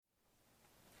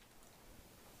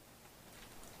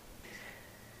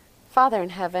Father in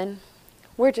heaven,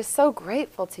 we're just so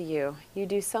grateful to you. You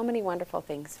do so many wonderful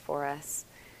things for us.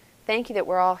 Thank you that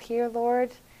we're all here,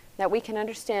 Lord, that we can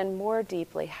understand more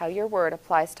deeply how your word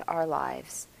applies to our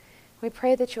lives. We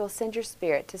pray that you will send your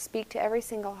Spirit to speak to every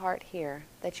single heart here,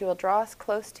 that you will draw us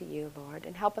close to you, Lord,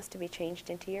 and help us to be changed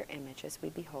into your image as we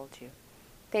behold you.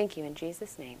 Thank you in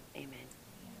Jesus' name. Amen.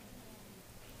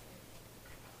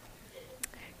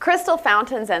 Crystal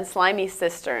fountains and slimy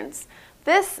cisterns.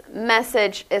 This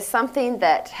message is something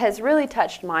that has really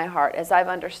touched my heart as I've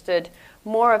understood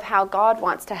more of how God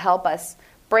wants to help us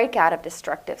break out of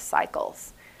destructive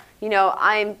cycles. You know,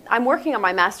 I'm working on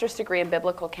my master's degree in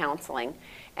biblical counseling,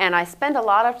 and I spend a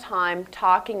lot of time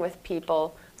talking with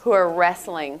people who are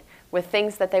wrestling with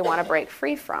things that they want to break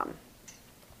free from.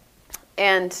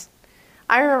 And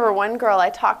I remember one girl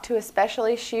I talked to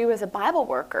especially, she was a Bible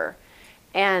worker,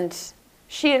 and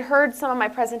she had heard some of my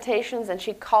presentations, and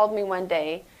she called me one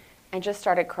day and just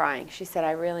started crying. She said,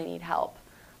 I really need help.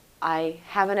 I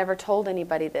haven't ever told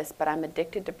anybody this, but I'm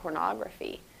addicted to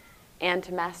pornography and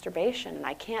to masturbation, and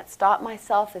I can't stop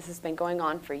myself. This has been going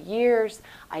on for years.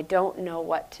 I don't know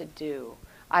what to do.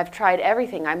 I've tried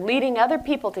everything. I'm leading other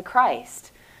people to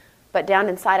Christ, but down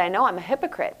inside I know I'm a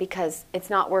hypocrite because it's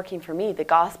not working for me. The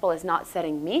gospel is not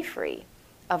setting me free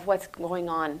of what's going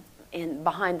on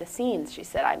behind the scenes. She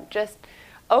said, I'm just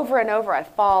over and over, I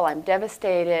fall, I'm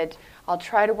devastated. I'll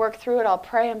try to work through it, I'll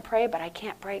pray and pray, but I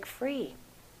can't break free.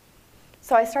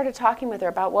 So I started talking with her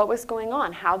about what was going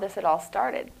on, how this had all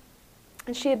started.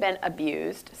 And she had been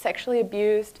abused, sexually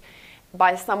abused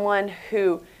by someone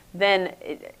who then,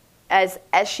 as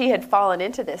she had fallen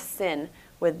into this sin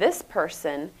with this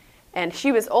person, and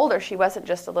she was older, she wasn't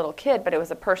just a little kid, but it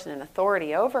was a person in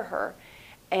authority over her.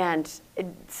 And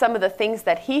some of the things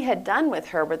that he had done with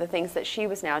her were the things that she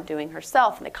was now doing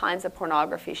herself and the kinds of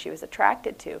pornography she was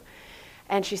attracted to.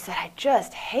 And she said, I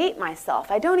just hate myself.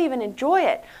 I don't even enjoy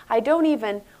it. I don't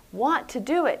even want to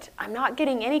do it. I'm not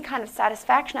getting any kind of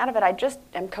satisfaction out of it. I just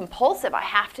am compulsive. I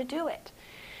have to do it.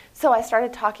 So I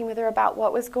started talking with her about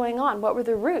what was going on. What were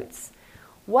the roots?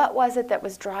 What was it that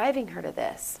was driving her to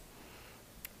this?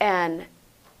 And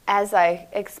as I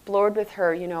explored with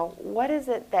her, you know, what is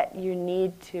it that you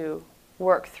need to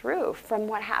work through from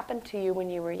what happened to you when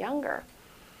you were younger?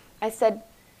 I said,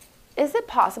 is it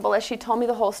possible, as she told me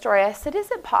the whole story, I said,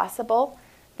 is it possible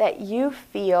that you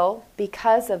feel,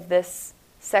 because of this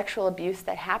sexual abuse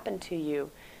that happened to you,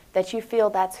 that you feel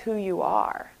that's who you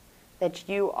are, that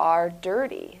you are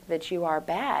dirty, that you are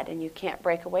bad, and you can't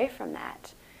break away from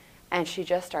that? And she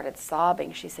just started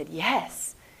sobbing. She said,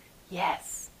 yes,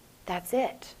 that's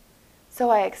it. So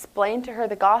I explained to her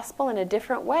the gospel in a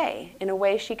different way, in a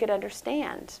way she could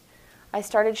understand. I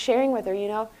started sharing with her, you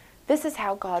know, this is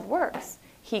how God works.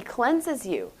 He cleanses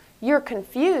you. You're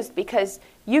confused because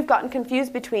you've gotten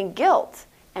confused between guilt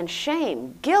and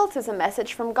shame. Guilt is a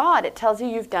message from God. It tells you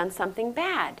you've done something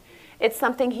bad. It's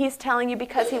something he's telling you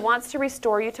because he wants to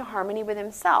restore you to harmony with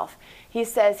himself. He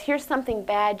says, here's something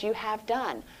bad you have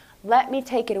done. Let me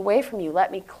take it away from you.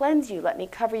 Let me cleanse you. Let me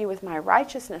cover you with my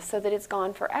righteousness so that it's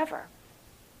gone forever.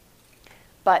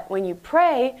 But when you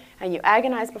pray and you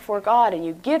agonize before God and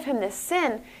you give him this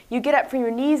sin, you get up from your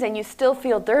knees and you still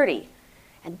feel dirty.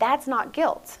 And that's not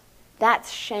guilt.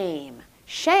 That's shame.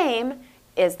 Shame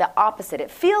is the opposite.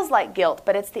 It feels like guilt,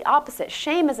 but it's the opposite.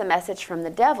 Shame is a message from the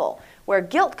devil, where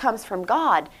guilt comes from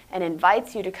God and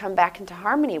invites you to come back into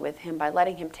harmony with him by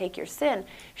letting him take your sin.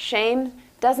 Shame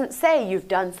doesn't say you've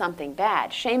done something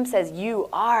bad. Shame says you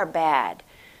are bad.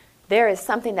 There is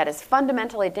something that has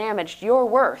fundamentally damaged your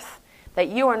worth, that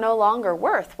you are no longer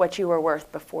worth what you were worth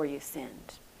before you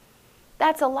sinned.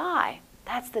 That's a lie.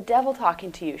 That's the devil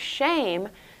talking to you. Shame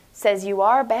says you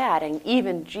are bad, and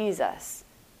even Jesus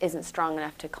isn't strong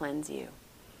enough to cleanse you.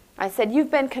 I said,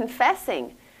 you've been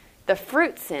confessing the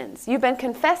fruit sins. You've been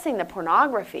confessing the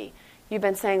pornography. You've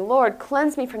been saying, Lord,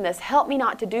 cleanse me from this. Help me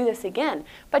not to do this again.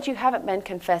 But you haven't been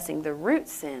confessing the root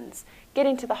sins,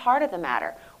 getting to the heart of the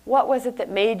matter. What was it that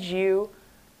made you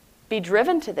be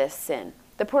driven to this sin?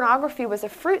 The pornography was a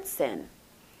fruit sin,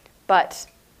 but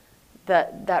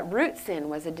that root sin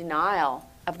was a denial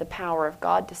of the power of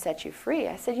God to set you free.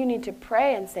 I said, you need to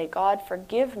pray and say, God,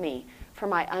 forgive me for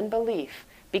my unbelief.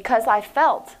 Because I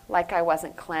felt like I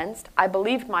wasn't cleansed, I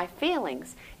believed my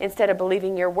feelings instead of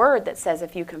believing your word that says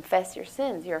if you confess your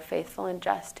sins, you're faithful and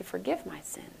just to forgive my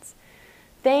sins.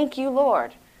 Thank you,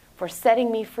 Lord, for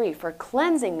setting me free, for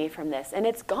cleansing me from this. And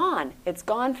it's gone. It's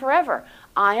gone forever.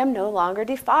 I am no longer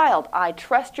defiled. I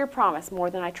trust your promise more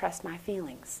than I trust my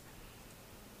feelings.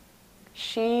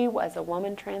 She was a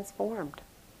woman transformed.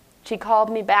 She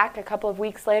called me back a couple of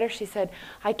weeks later. She said,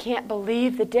 I can't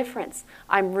believe the difference.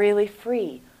 I'm really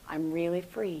free. I'm really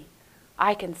free.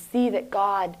 I can see that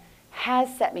God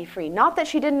has set me free. Not that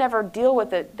she didn't ever deal with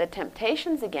the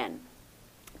temptations again,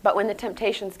 but when the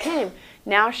temptations came,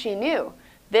 now she knew,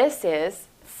 this is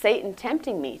Satan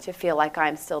tempting me to feel like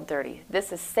I'm still dirty.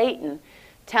 This is Satan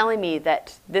telling me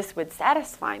that this would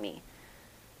satisfy me.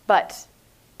 But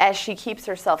as she keeps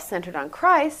herself centered on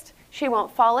Christ, she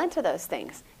won't fall into those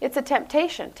things. It's a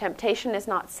temptation. Temptation is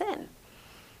not sin.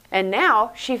 And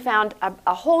now she found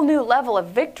a whole new level of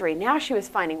victory. Now she was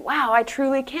finding, wow, I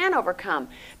truly can overcome,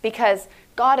 because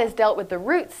God has dealt with the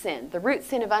root sin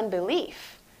of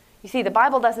unbelief. You see, the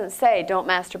Bible doesn't say, don't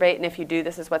masturbate, and if you do,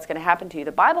 this is what's going to happen to you.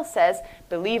 The Bible says,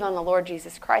 believe on the Lord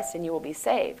Jesus Christ and you will be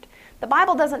saved. The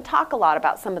Bible doesn't talk a lot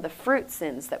about some of the fruit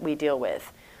sins that we deal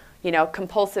with. You know,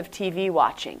 compulsive TV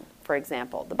watching, for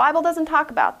example. The Bible doesn't talk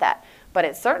about that, but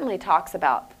it certainly talks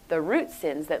about the root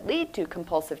sins that lead to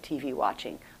compulsive TV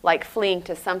watching, like fleeing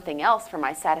to something else for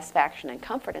my satisfaction and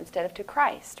comfort instead of to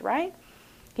Christ, right?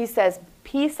 He says,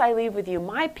 peace I leave with you,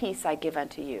 my peace I give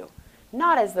unto you.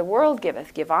 Not as the world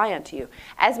giveth, give I unto you.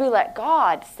 As we let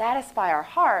God satisfy our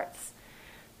hearts,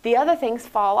 the other things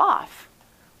fall off.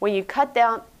 When you cut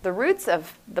down the roots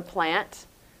of the plant,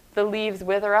 the leaves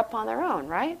wither up on their own,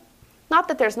 right? Not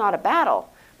that there's not a battle,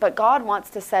 but God wants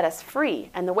to set us free.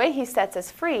 And the way he sets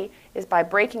us free is by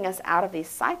breaking us out of these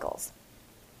cycles.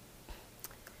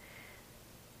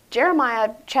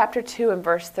 Jeremiah chapter 2 and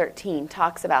verse 13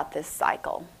 talks about this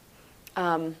cycle.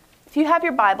 If you have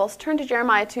your Bibles, turn to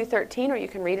Jeremiah 2:13, or you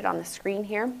can read it on the screen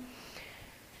here.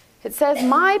 It says,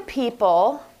 my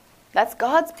people, that's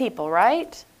God's people,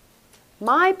 right?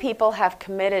 My people have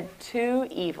committed two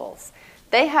evils.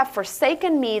 They have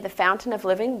forsaken me, the fountain of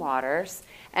living waters,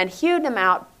 and hewed them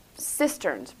out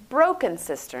cisterns, broken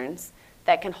cisterns,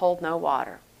 that can hold no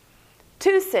water.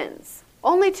 Two sins,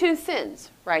 only two sins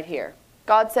right here.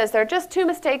 God says there are just two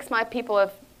mistakes my people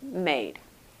have made.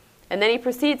 And then he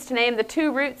proceeds to name the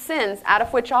two root sins out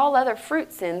of which all other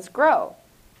fruit sins grow.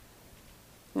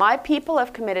 My people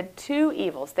have committed two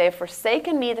evils. They have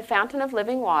forsaken me, the fountain of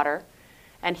living water,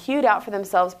 and hewed out for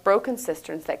themselves broken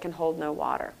cisterns that can hold no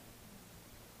water.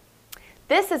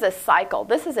 This is a cycle.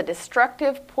 This is a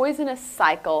destructive, poisonous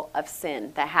cycle of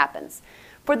sin that happens.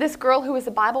 For this girl who was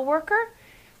a Bible worker,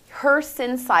 her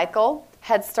sin cycle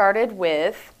had started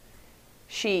with,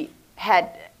 she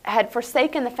had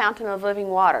forsaken the fountain of living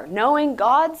water. Knowing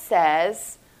God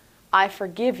says, I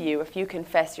forgive you if you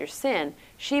confess your sin,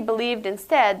 she believed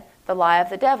instead the lie of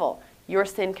the devil. Your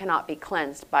sin cannot be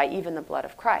cleansed by even the blood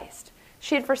of Christ.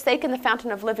 She had forsaken the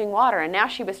fountain of living water, and now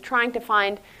she was trying to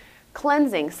find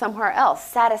cleansing somewhere else,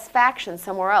 satisfaction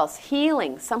somewhere else,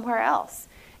 healing somewhere else.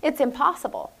 It's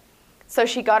impossible. So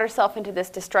she got herself into this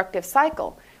destructive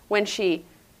cycle. When she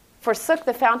forsook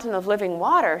the fountain of living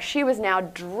water, she was now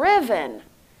driven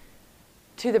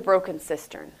to the broken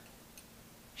cistern.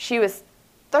 She was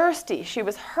thirsty, she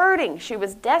was hurting, she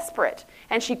was desperate,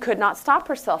 and she could not stop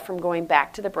herself from going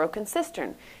back to the broken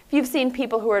cistern. If you've seen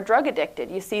people who are drug addicted,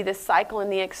 you see this cycle in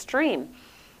the extreme.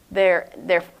 Their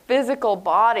physical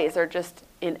bodies are just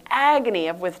in agony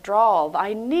of withdrawal.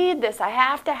 I need this, I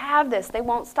have to have this. They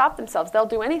won't stop themselves, they'll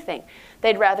do anything.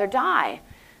 They'd rather die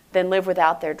than live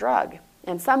without their drug.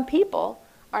 And some people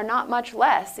are not much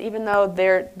less, even though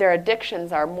their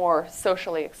addictions are more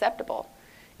socially acceptable.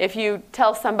 If you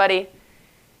tell somebody,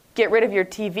 get rid of your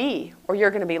TV or you're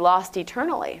going to be lost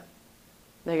eternally,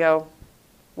 they go,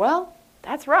 well,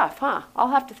 that's rough, huh? I'll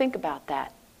have to think about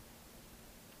that.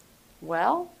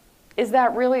 Well, is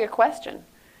that really a question?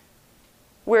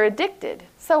 We're addicted.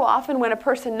 So often when a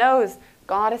person knows,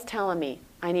 God is telling me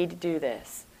I need to do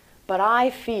this, but I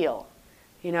feel,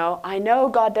 I know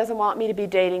God doesn't want me to be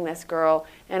dating this girl,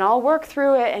 and I'll work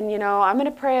through it, and, I'm going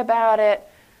to pray about it.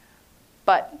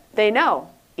 But they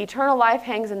know eternal life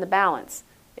hangs in the balance.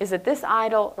 Is it this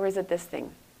idol, or is it this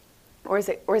thing? Or is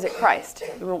it Christ?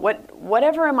 What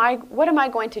am I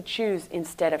going to choose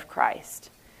instead of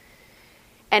Christ?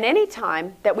 And any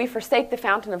time that we forsake the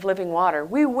fountain of living water,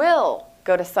 we will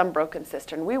go to some broken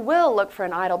cistern. We will look for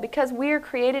an idol because we are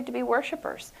created to be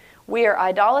worshipers. We are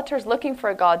idolaters looking for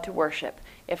a God to worship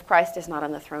if Christ is not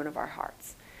on the throne of our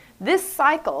hearts. This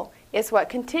cycle is what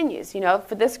continues.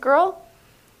 For this girl,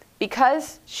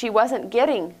 because she wasn't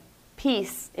getting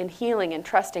peace and healing and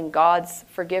trusting God's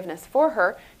forgiveness for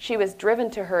her, she was driven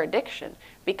to her addiction.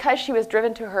 Because she was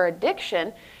driven to her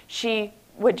addiction, she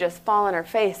would just fall on her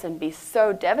face and be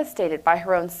so devastated by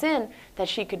her own sin that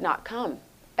she could not come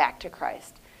back to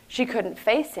Christ. She couldn't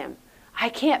face him. I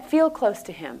can't feel close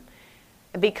to him.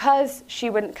 Because she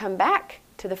wouldn't come back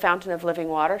to the fountain of living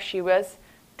water, she was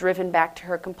driven back to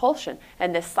her compulsion.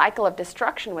 And this cycle of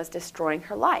destruction was destroying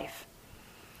her life.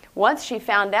 Once she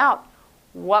found out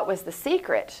what was the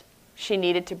secret, she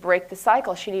needed to break the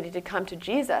cycle. She needed to come to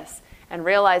Jesus and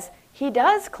realize he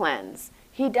does cleanse.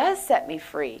 He does set me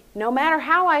free. No matter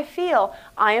how I feel,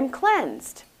 I am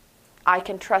cleansed. I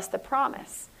can trust the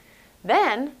promise.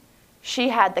 Then she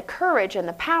had the courage and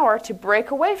the power to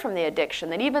break away from the addiction.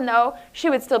 That even though she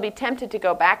would still be tempted to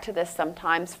go back to this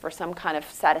sometimes for some kind of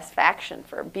satisfaction,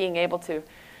 for being able to,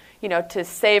 to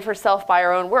save herself by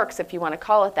her own works, if you want to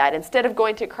call it that. Instead of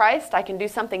going to Christ, I can do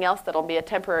something else that'll be a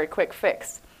temporary quick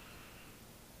fix.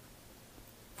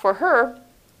 For her,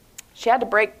 she had to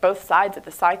break both sides of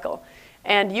the cycle.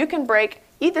 And you can break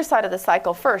either side of the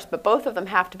cycle first, but both of them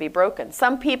have to be broken.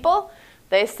 Some people,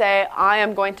 they say, I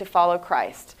am going to follow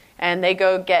Christ. And they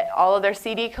go get all of their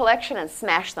CD collection and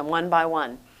smash them one by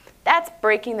one. That's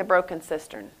breaking the broken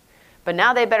cistern. But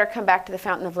now they better come back to the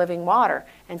fountain of living water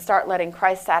and start letting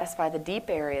Christ satisfy the deep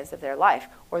areas of their life,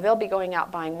 or they'll be going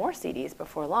out buying more CDs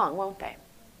before long, won't they?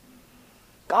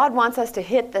 God wants us to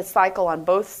hit the cycle on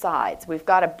both sides. We've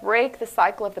got to break the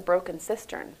cycle of the broken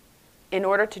cistern. In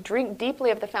order to drink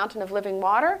deeply of the fountain of living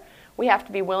water, we have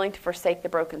to be willing to forsake the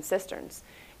broken cisterns.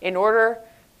 In order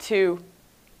to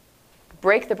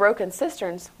break the broken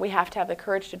cisterns, we have to have the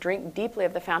courage to drink deeply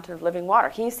of the fountain of living water.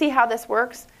 Can you see how this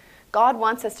works? God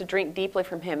wants us to drink deeply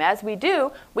from him. As we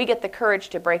do, we get the courage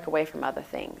to break away from other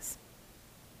things.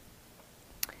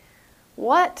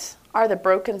 What are the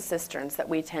broken cisterns that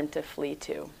we tend to flee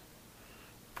to?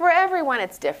 For everyone,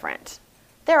 it's different.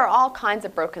 There are all kinds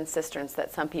of broken cisterns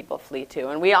that some people flee to,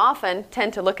 and we often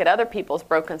tend to look at other people's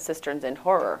broken cisterns in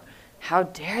horror. How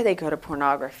dare they go to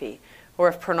pornography? Or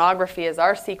if pornography is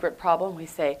our secret problem, we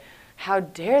say, how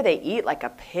dare they eat like a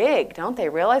pig? Don't they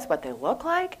realize what they look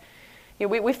like?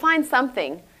 We find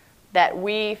something that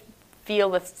we feel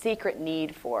the secret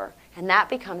need for, and that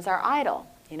becomes our idol.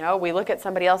 We look at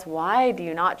somebody else, why do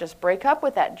you not just break up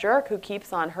with that jerk who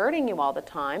keeps on hurting you all the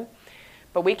time?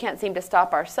 But we can't seem to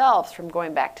stop ourselves from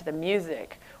going back to the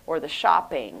music or the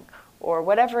shopping or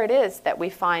whatever it is that we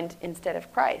find instead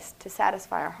of Christ to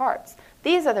satisfy our hearts.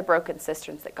 These are the broken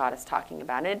cisterns that God is talking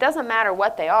about. And it doesn't matter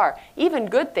what they are. Even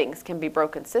good things can be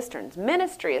broken cisterns.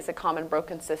 Ministry is a common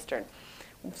broken cistern.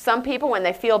 Some people, when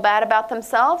they feel bad about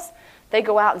themselves, they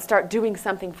go out and start doing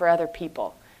something for other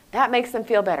people. That makes them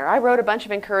feel better. I wrote a bunch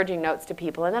of encouraging notes to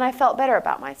people, and then I felt better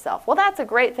about myself. Well, that's a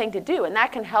great thing to do, and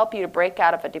that can help you to break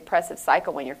out of a depressive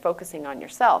cycle when you're focusing on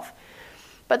yourself.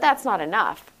 But that's not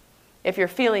enough. If you're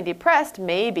feeling depressed,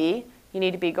 maybe you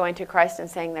need to be going to Christ and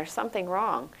saying, there's something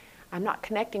wrong. I'm not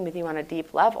connecting with you on a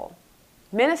deep level.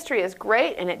 Ministry is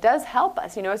great, and it does help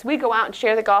us. As we go out and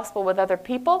share the gospel with other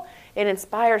people, it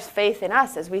inspires faith in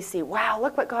us as we see, wow,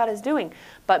 look what God is doing.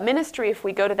 But ministry, if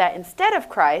we go to that instead of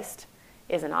Christ,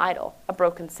 is an idol, a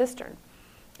broken cistern,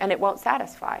 and it won't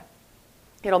satisfy.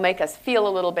 It'll make us feel a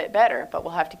little bit better, but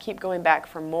we'll have to keep going back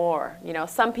for more.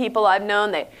 Some people I've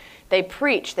known, they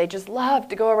preach. They just love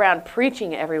to go around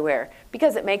preaching everywhere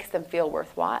because it makes them feel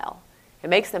worthwhile. It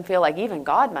makes them feel like even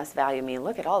God must value me.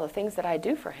 Look at all the things that I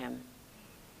do for him.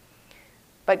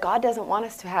 But God doesn't want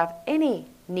us to have any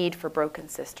need for broken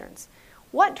cisterns.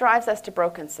 What drives us to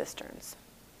broken cisterns?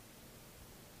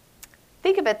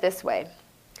 Think of it this way.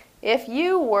 If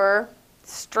you were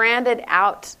stranded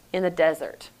out in the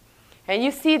desert and you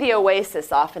see the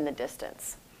oasis off in the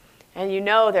distance and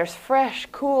there's fresh,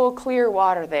 cool, clear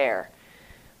water there,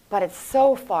 but it's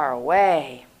so far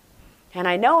away, and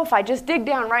I know if I just dig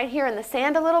down right here in the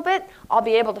sand a little bit, I'll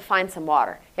be able to find some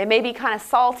water. It may be kind of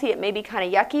salty, it may be kind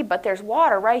of yucky, but there's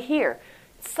water right here.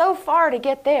 It's so far to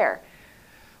get there.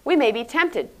 We may be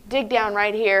tempted, dig down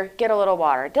right here, get a little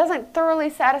water. It doesn't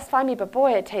thoroughly satisfy me, but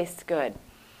boy, it tastes good.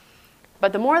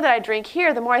 But the more that I drink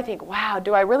here, the more I think, wow,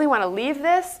 do I really want to leave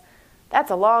this? That's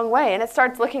a long way. And it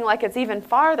starts looking like it's even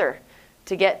farther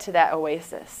to get to that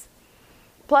oasis.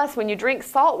 Plus, when you drink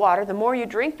salt water, the more you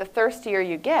drink, the thirstier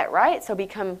you get, right? So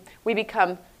we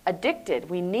become addicted.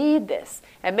 We need this.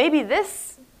 And maybe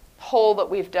this hole that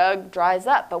we've dug dries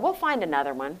up, but we'll find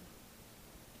another one.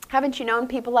 Haven't you known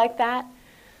people like that?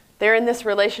 They're in this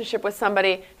relationship with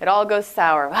somebody, it all goes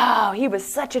sour. Oh, he was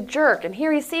such a jerk, and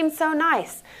here he seems so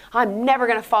nice. I'm never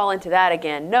going to fall into that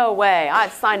again. No way.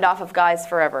 I've signed off of guys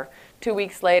forever. 2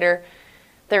 weeks later,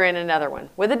 they're in another one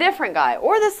with a different guy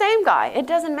or the same guy. It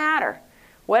doesn't matter.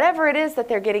 Whatever it is that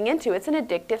they're getting into, it's an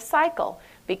addictive cycle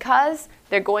because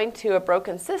they're going to a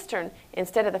broken cistern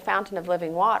instead of the fountain of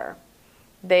living water.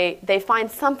 They find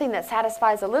something that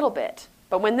satisfies a little bit.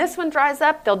 But when this one dries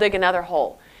up, they'll dig another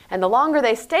hole. And the longer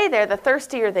they stay there, the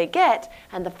thirstier they get,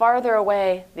 and the farther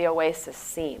away the oasis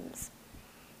seems.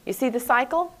 You see the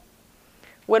cycle?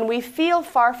 When we feel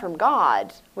far from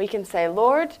God, we can say,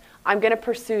 Lord, I'm going to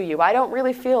pursue you. I don't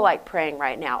really feel like praying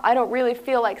right now. I don't really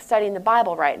feel like studying the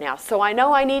Bible right now. So I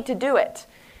know I need to do it.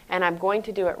 And I'm going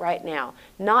to do it right now.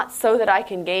 Not so that I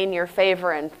can gain your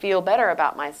favor and feel better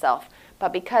about myself,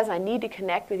 but because I need to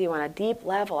connect with you on a deep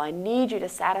level. I need you to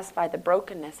satisfy the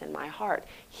brokenness in my heart.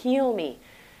 Heal me.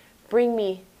 Bring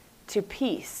me to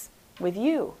peace with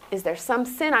you. Is there some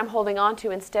sin I'm holding on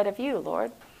to instead of you,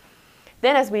 Lord?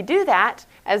 Then as we do that,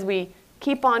 as we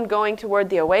keep on going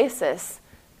toward the oasis,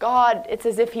 God, it's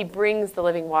as if he brings the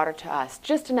living water to us,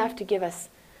 just enough to give us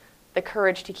the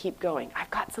courage to keep going. I've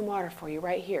got some water for you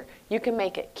right here. You can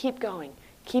make it. Keep going.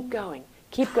 Keep going.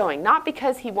 Keep going. Not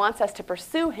because he wants us to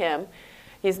pursue him.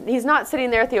 He's not sitting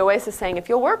there at the oasis saying, if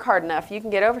you'll work hard enough, you can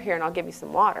get over here and I'll give you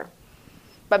some water.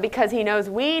 But because he knows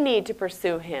we need to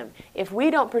pursue him. If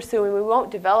we don't pursue him, we won't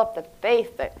develop the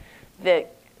faith, the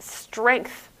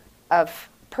strength of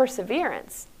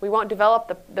perseverance. We won't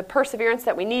develop the perseverance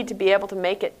that we need to be able to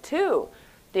make it to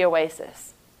the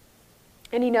oasis.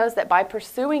 And he knows that by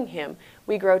pursuing him,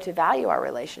 we grow to value our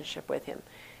relationship with him.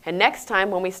 And next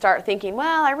time when we start thinking,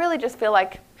 well, I really just feel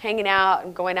like hanging out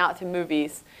and going out to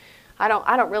movies. I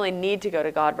don't really need to go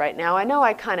to God right now. I know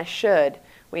I kind of should.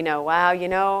 We know,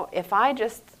 wow, if I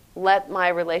just let my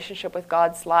relationship with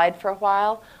God slide for a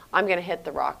while, I'm going to hit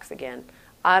the rocks again.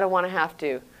 I don't want to have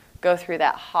to go through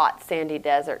that hot, sandy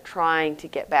desert trying to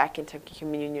get back into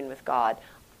communion with God.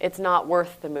 It's not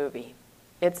worth the movie.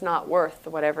 It's not worth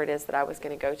whatever it is that I was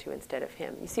going to go to instead of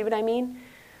him. You see what I mean?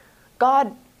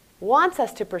 God wants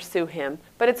us to pursue him,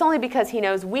 but it's only because he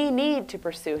knows we need to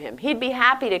pursue him. He'd be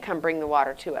happy to come bring the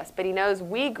water to us, but he knows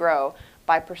we grow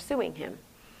by pursuing him.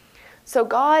 So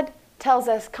God tells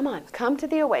us, come on, come to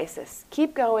the oasis.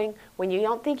 Keep going. When you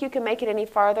don't think you can make it any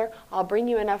farther, I'll bring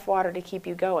you enough water to keep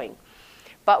you going.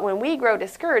 But when we grow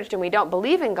discouraged and we don't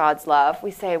believe in God's love, we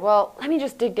say, well, let me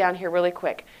just dig down here really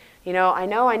quick. I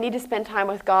know I need to spend time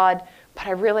with God, but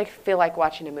I really feel like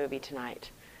watching a movie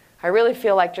tonight. I really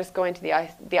feel like just going to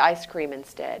the ice cream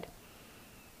instead.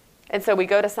 And so we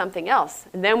go to something else,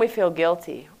 and then we feel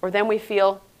guilty, or then we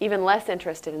feel even less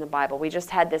interested in the Bible. We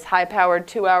just had this high-powered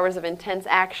 2 hours of intense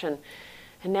action,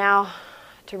 and now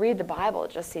to read the Bible,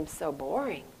 it just seems so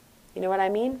boring. You know what I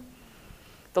mean?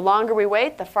 The longer we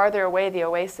wait, the farther away the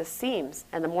oasis seems,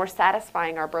 and the more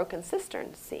satisfying our broken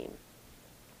cisterns seem.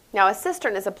 Now, a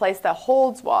cistern is a place that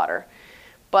holds water,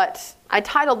 but I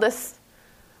titled this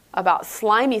about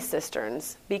slimy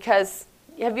cisterns because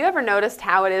have you ever noticed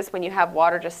how it is when you have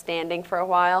water just standing for a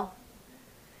while?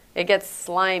 It gets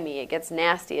slimy, it gets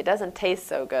nasty, it doesn't taste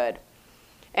so good.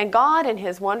 And God, in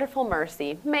his wonderful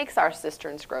mercy, makes our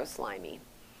cisterns grow slimy.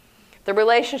 The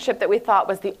relationship that we thought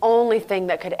was the only thing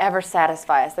that could ever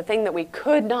satisfy us, the thing that we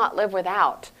could not live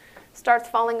without, starts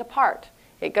falling apart.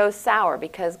 It goes sour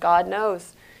because God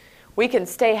knows we can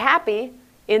stay happy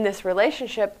in this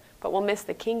relationship, but we'll miss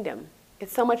the kingdom.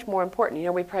 It's so much more important.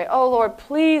 We pray, oh Lord,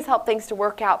 please help things to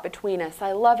work out between us.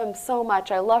 I love him so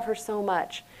much. I love her so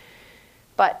much.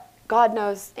 But God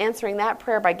knows answering that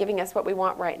prayer by giving us what we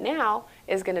want right now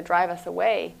is going to drive us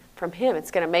away from him. It's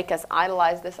going to make us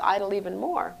idolize this idol even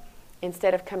more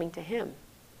instead of coming to him.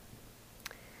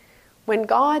 When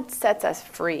God sets us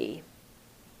free,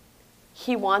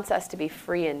 he wants us to be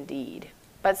free indeed.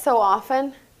 But so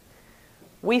often,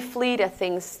 we flee to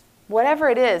things, whatever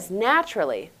it is,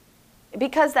 naturally,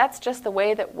 because that's just the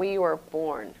way that we were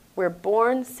born. We're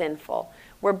born sinful.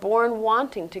 We're born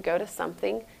wanting to go to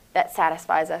something that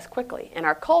satisfies us quickly. And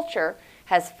our culture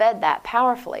has fed that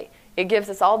powerfully. It gives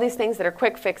us all these things that are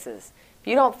quick fixes. If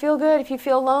you don't feel good, if you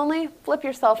feel lonely, flip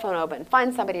your cell phone open.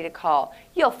 Find somebody to call.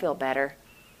 You'll feel better.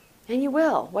 And you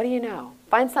will. What do you know?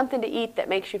 Find something to eat that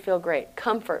makes you feel great.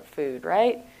 Comfort food,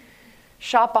 right?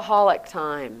 Shopaholic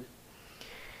time.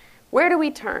 Where do we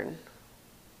turn?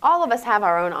 All of us have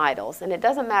our own idols, and it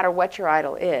doesn't matter what your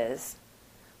idol is.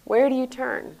 Where do you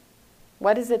turn?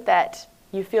 What is it that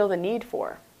you feel the need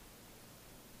for?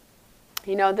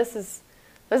 This is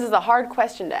a hard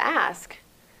question to ask,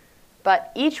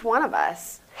 but each one of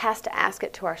us has to ask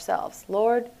it to ourselves.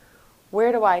 Lord,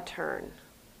 where do I turn?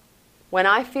 When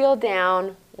I feel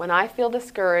down, when I feel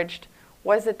discouraged,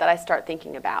 what is it that I start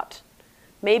thinking about?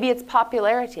 Maybe it's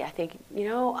popularity. I think,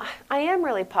 I am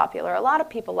really popular. A lot of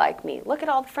people like me. Look at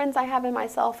all the friends I have in my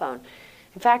cell phone.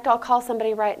 In fact, I'll call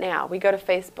somebody right now. We go to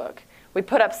Facebook. We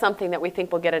put up something that we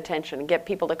think will get attention and get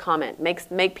people to comment,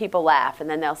 make people laugh, and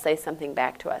then they'll say something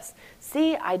back to us.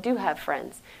 See, I do have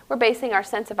friends. We're basing our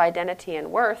sense of identity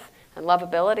and worth and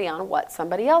lovability on what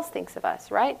somebody else thinks of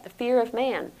us, right? The fear of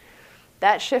man.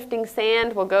 That shifting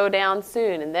sand will go down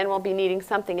soon, and then we'll be needing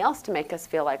something else to make us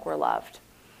feel like we're loved.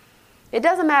 It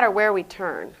doesn't matter where we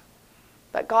turn,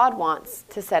 but God wants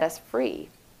to set us free.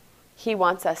 He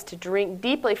wants us to drink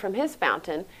deeply from his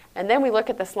fountain, and then we look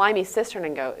at the slimy cistern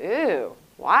and go, ooh,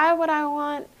 why would I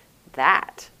want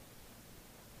that?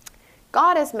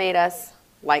 God has made us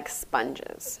like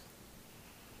sponges.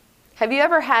 Have you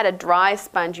ever had a dry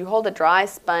sponge? You hold a dry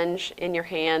sponge in your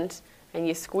hand and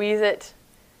you squeeze it.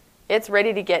 It's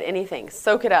ready to get anything.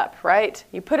 Soak it up, right?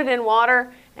 You put it in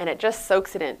water and it just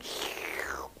soaks it in.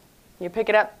 You pick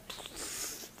it up,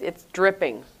 it's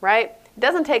dripping, right? It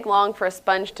doesn't take long for a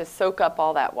sponge to soak up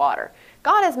all that water.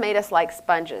 God has made us like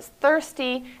sponges,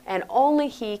 thirsty, and only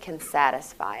he can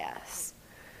satisfy us.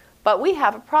 But we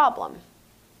have a problem.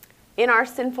 In our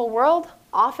sinful world,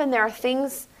 often there are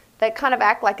things that kind of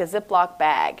act like a Ziploc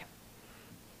bag.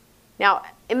 Now,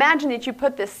 imagine that you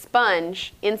put this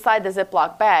sponge inside the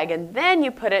Ziploc bag and then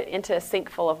you put it into a sink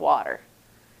full of water.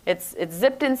 It's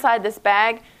zipped inside this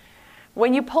bag.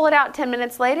 When you pull it out 10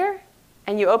 minutes later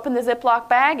and you open the Ziploc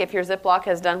bag, if your Ziploc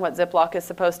has done what Ziploc is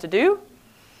supposed to do,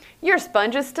 your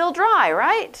sponge is still dry,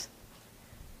 right?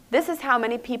 This is how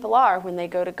many people are when they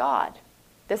go to God.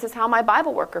 This is how my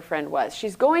Bible worker friend was.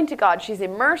 She's going to God. She's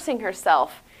immersing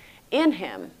herself in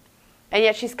him. And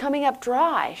yet she's coming up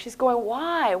dry. She's going,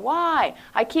 why?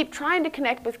 I keep trying to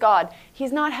connect with God.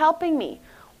 He's not helping me.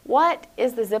 What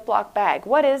is the Ziploc bag?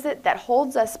 What is it that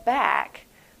holds us back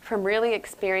from really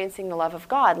experiencing the love of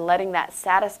God and letting that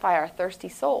satisfy our thirsty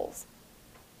souls?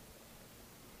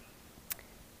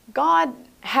 God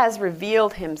has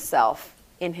revealed himself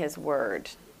in his word.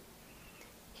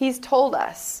 He's told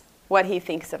us what he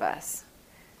thinks of us.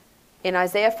 In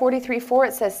Isaiah 43:4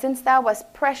 it says, "Since thou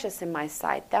wast precious in my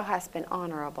sight, thou hast been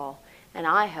honorable, and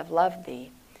I have loved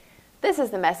thee." This is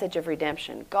the message of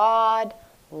redemption. God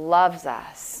loves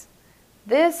us.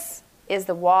 This is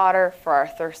the water for our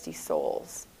thirsty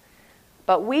souls.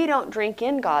 But we don't drink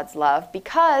in God's love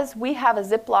because we have a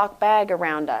Ziploc bag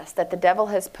around us that the devil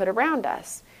has put around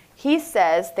us. He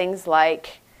says things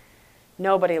like,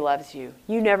 nobody loves you.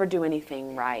 You never do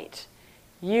anything right.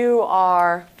 You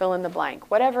are fill in the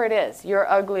blank. Whatever it is. You're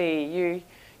ugly.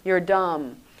 You're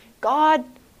dumb. God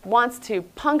wants to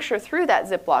puncture through that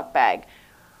Ziploc bag.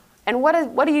 And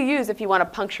what do you use if you want to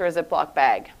puncture a Ziploc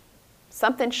bag?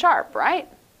 Something sharp, right?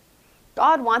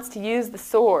 God wants to use the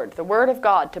sword, the word of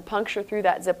God, to puncture through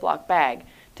that Ziploc bag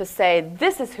to say,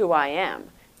 this is who I am.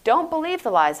 Don't believe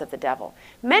the lies of the devil.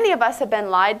 Many of us have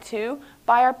been lied to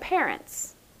by our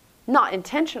parents. Not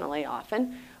intentionally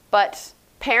often, but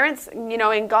parents,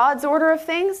 in God's order of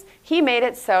things, he made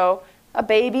it so a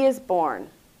baby is born.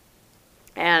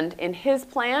 And in his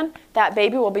plan, that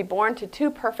baby will be born to two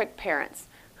perfect parents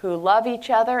who love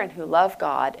each other and who love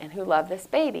God and who love this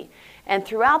baby. And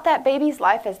throughout that baby's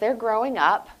life, as they're growing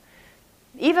up,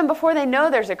 even before they know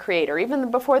there's a creator,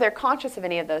 even before they're conscious of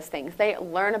any of those things, they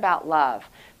learn about love.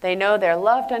 They know they're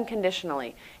loved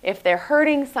unconditionally. If they're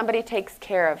hurting, somebody takes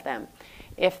care of them.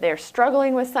 If they're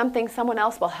struggling with something, someone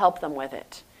else will help them with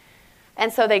it.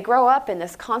 And so they grow up in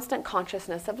this constant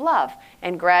consciousness of love.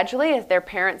 And gradually, as their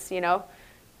parents,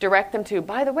 direct them to,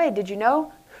 by the way, did you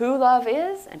know who love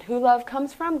is and who love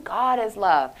comes from? God is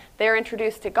love. They're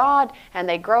introduced to God, and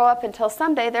they grow up until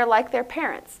someday they're like their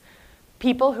parents.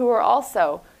 People who are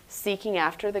also seeking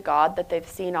after the God that they've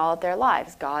seen all of their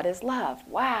lives. God is love.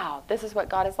 Wow, this is what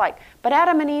God is like. But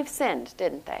Adam and Eve sinned,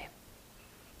 didn't they?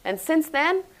 And since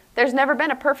then, there's never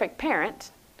been a perfect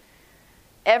parent.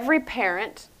 Every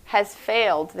parent has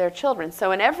failed their children.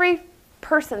 So in every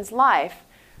person's life,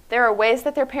 there are ways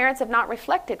that their parents have not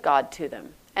reflected God to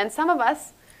them. And some of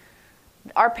us,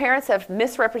 our parents have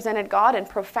misrepresented God in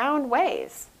profound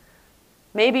ways.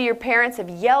 Maybe your parents have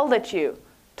yelled at you,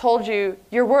 told you,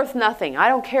 you're worth nothing, I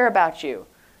don't care about you.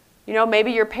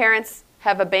 Maybe your parents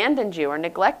have abandoned you or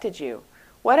neglected you.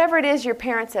 Whatever it is your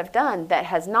parents have done that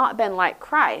has not been like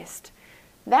Christ,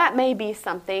 that may be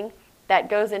something that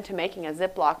goes into making a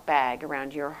Ziploc bag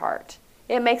around your heart.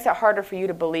 It makes it harder for you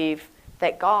to believe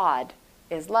that God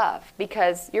is love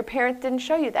because your parents didn't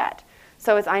show you that.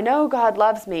 So I know God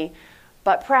loves me,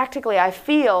 but practically I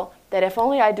feel that if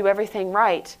only I do everything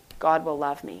right, God will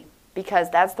love me.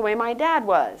 Because that's the way my dad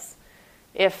was.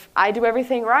 If I do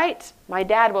everything right, my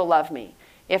dad will love me.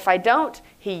 If I don't,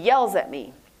 he yells at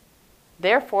me.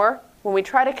 Therefore, when we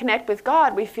try to connect with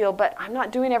God, we feel, but I'm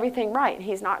not doing everything right, and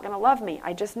he's not going to love me.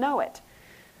 I just know it.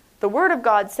 The Word of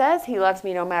God says he loves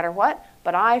me no matter what,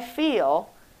 but I feel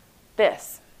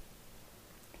this.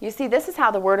 You see, this is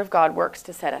how the Word of God works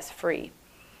to set us free.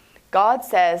 God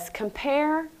says,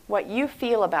 compare what you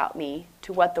feel about me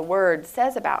to what the Word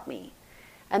says about me.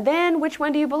 And then, which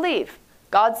one do you believe?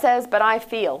 God says, but I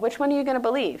feel. Which one are you going to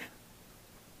believe?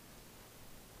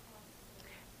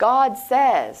 God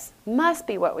says must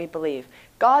be what we believe.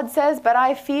 God says, but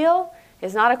I feel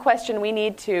is not a question we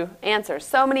need to answer.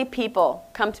 So many people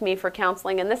come to me for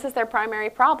counseling, and this is their primary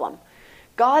problem.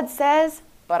 God says,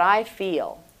 but I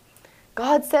feel.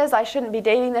 God says I shouldn't be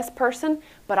dating this person,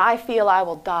 but I feel I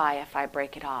will die if I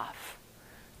break it off.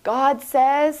 God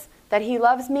says that he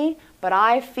loves me, but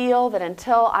I feel that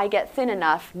until I get thin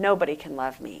enough, nobody can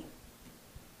love me.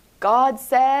 God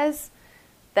says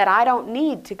that I don't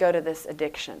need to go to this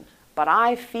addiction, but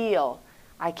I feel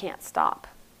I can't stop.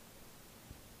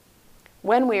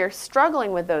 When we are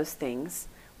struggling with those things,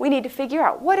 we need to figure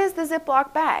out, what is the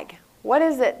Ziploc bag? What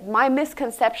is it, my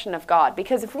misconception of God?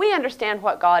 Because if we understand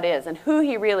what God is and who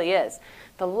he really is,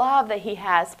 the love that he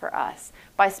has for us,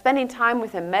 by spending time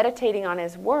with him, meditating on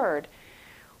his word,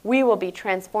 we will be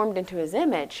transformed into his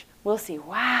image. We'll see,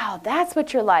 wow, that's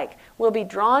what you're like. We'll be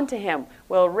drawn to him.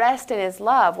 We'll rest in his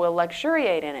love. We'll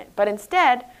luxuriate in it. But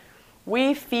instead,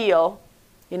 we feel,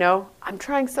 I'm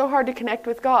trying so hard to connect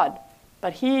with God,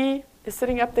 but he is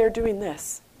sitting up there doing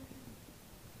this.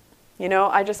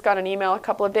 I just got an email a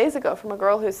couple of days ago from a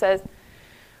girl who says,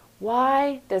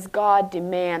 why does God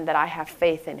demand that I have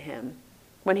faith in him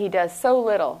when he does so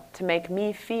little to make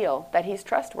me feel that he's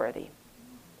trustworthy?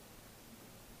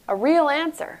 A real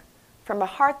answer from a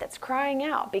heart that's crying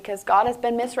out because God has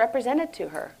been misrepresented to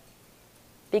her.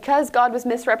 Because God was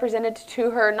misrepresented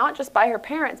to her not just by her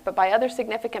parents, but by other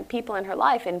significant people in her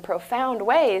life in profound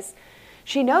ways,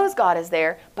 she knows God is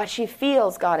there, but she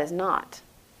feels God is not.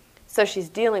 So she's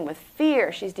dealing with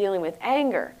fear, she's dealing with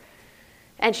anger,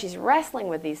 and she's wrestling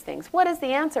with these things. What is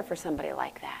the answer for somebody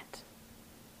like that?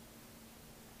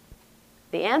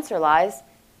 The answer lies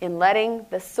in letting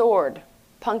the sword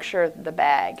puncture the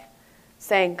bag,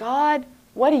 saying, God,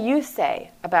 what do you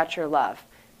say about your love?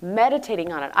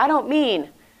 Meditating on it. I don't mean,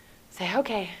 say,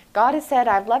 okay, God has said,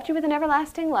 I've loved you with an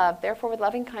everlasting love, therefore with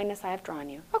loving kindness I have drawn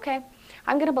you. Okay,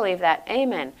 I'm going to believe that.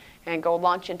 Amen. And go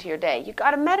launch into your day. You've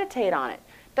got to meditate on it.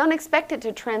 Don't expect it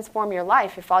to transform your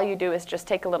life if all you do is just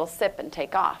take a little sip and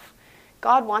take off.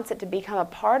 God wants it to become a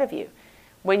part of you.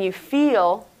 When you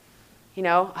feel,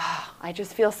 I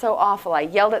just feel so awful. I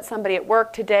yelled at somebody at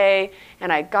work today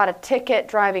and I got a ticket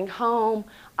driving home.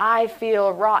 I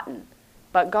feel rotten.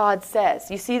 But God says,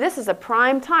 you see, this is a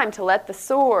prime time to let the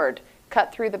sword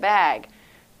cut through the bag.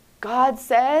 God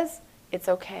says, it's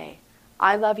okay.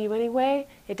 I love you anyway.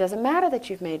 It doesn't matter that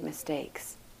you've made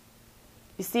mistakes.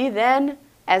 You see, then,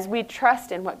 as we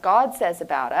trust in what God says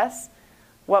about us,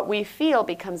 what we feel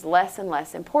becomes less and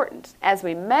less important. As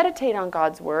we meditate on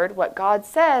God's word, what God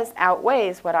says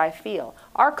outweighs what I feel.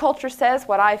 Our culture says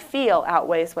what I feel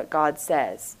outweighs what God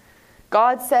says.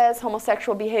 God says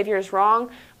homosexual behavior is wrong,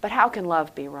 but how can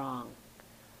love be wrong?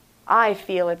 I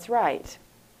feel it's right.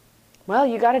 Well,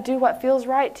 you got to do what feels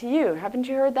right to you. Haven't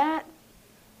you heard that?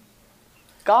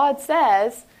 God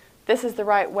says this is the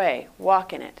right way.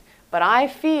 Walk in it. But I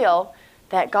feel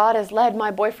that God has led my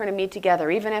boyfriend and me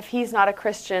together, even if he's not a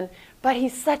Christian, but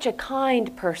he's such a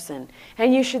kind person.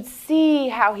 And you should see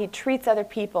how he treats other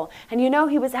people. And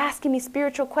he was asking me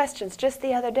spiritual questions just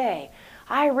the other day.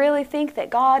 I really think that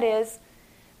God is,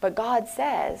 but God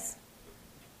says.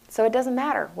 So it doesn't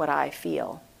matter what I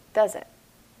feel, does it?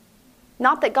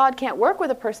 Not that God can't work with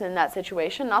a person in that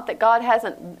situation, not that God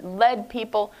hasn't led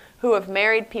people who have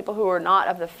married people who are not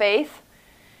of the faith,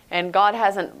 and God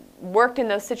hasn't worked in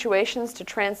those situations to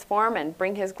transform and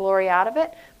bring his glory out of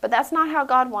it, but that's not how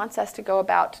God wants us to go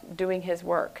about doing his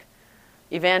work.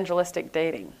 Evangelistic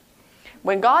dating.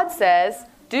 When God says,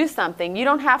 do something, you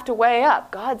don't have to weigh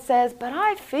up. God says, but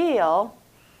I feel,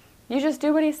 you just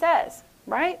do what he says,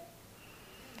 right?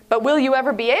 But will you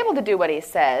ever be able to do what he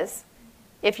says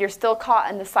if you're still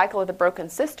caught in the cycle of the broken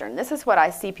cistern? This is what I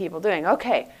see people doing.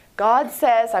 Okay, God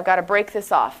says I've got to break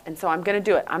this off, and so I'm going to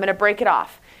do it. I'm going to break it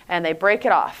off. And they break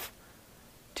it off.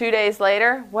 2 days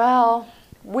later, well,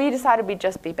 we decided we'd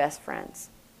just be best friends.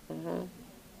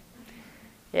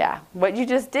 Yeah, what you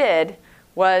just did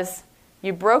was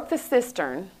you broke the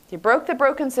cistern, you broke the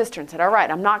broken cistern, said, all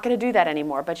right, I'm not going to do that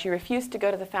anymore, but you refused to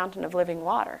go to the fountain of living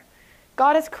water.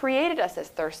 God has created us as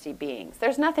thirsty beings.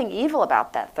 There's nothing evil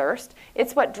about that thirst.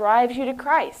 It's what drives you to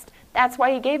Christ. That's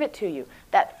why he gave it to you.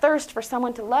 That thirst for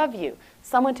someone to love you,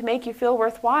 someone to make you feel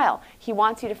worthwhile. He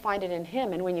wants you to find it in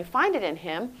him. And when you find it in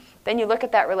him, then you look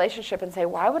at that relationship and say,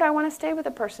 why would I want to stay with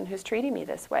a person who's treating me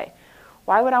this way?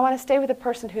 Why would I want to stay with a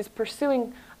person who's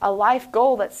pursuing a life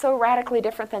goal that's so radically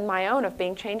different than my own of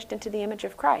being changed into the image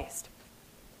of Christ?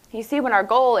 You see, when our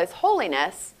goal is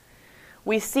holiness,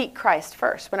 we seek Christ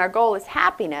first. When our goal is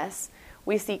happiness,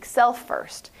 we seek self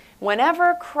first.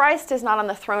 Whenever Christ is not on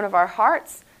the throne of our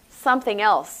hearts, something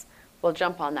else will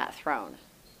jump on that throne.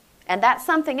 And that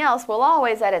something else will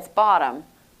always at its bottom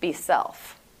be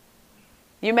self.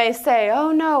 You may say,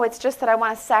 oh no, it's just that I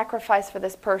want to sacrifice for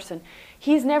this person.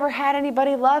 He's never had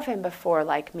anybody love him before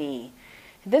like me.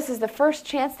 This is the first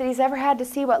chance that he's ever had to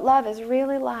see what love is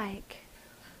really like.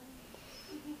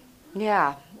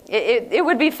 Yeah, it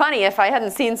would be funny if I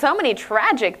hadn't seen so many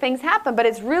tragic things happen, but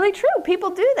it's really true. People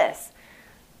do this.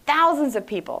 Thousands of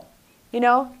people. You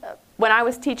know, when I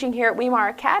was teaching here at Weimar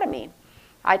Academy,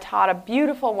 I taught a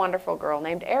beautiful, wonderful girl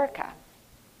named Erica.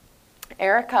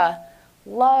 Erica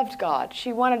loved God.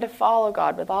 She wanted to follow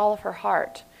God with all of her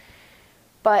heart.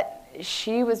 But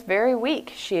she was very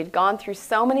weak. She had gone through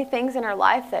so many things in her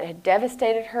life that had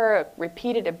devastated her,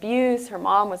 repeated abuse. Her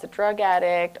mom was a drug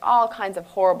addict, all kinds of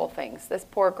horrible things. This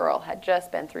poor girl had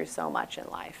just been through so much in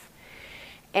life.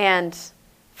 And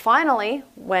finally,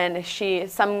 when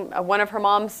one of her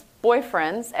mom's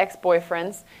boyfriends,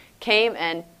 ex-boyfriends, came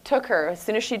and took her, as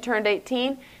soon as she turned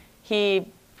 18, he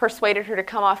persuaded her to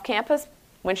come off campus.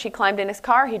 When she climbed in his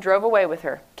car, he drove away with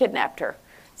her, kidnapped her,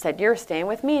 said, "You're staying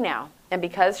with me now." And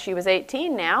because she was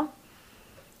 18 now,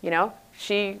 you know,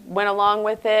 she went along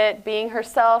with it, being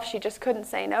herself. She just couldn't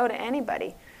say no to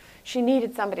anybody. She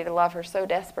needed somebody to love her so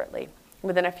desperately.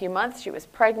 Within a few months, she was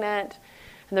pregnant,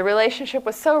 and the relationship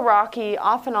was so rocky,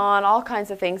 off and on, all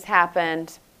kinds of things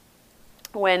happened.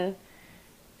 When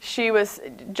she was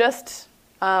just,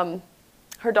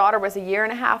 her daughter was a year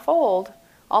and a half old,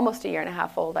 almost a year and a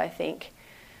half old, I think.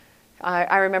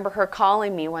 I remember her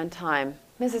calling me one time,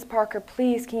 "Mrs. Parker,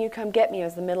 please, can you come get me?" It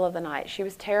was the middle of the night. She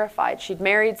was terrified. She'd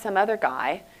married some other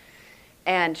guy,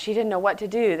 and she didn't know what to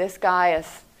do. This guy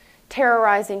is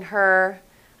terrorizing her.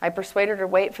 I persuaded her to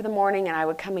wait for the morning, and I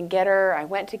would come and get her. I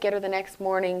went to get her the next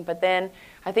morning, but then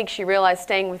I think she realized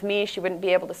staying with me, she wouldn't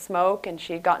be able to smoke, and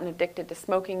she had gotten addicted to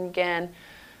smoking again.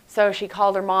 So she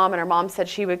called her mom, and her mom said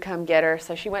she would come get her.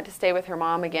 So she went to stay with her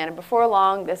mom again. And before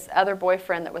long, this other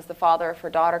boyfriend that was the father of her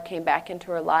daughter came back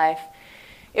into her life.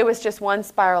 It was just one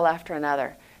spiral after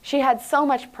another. She had so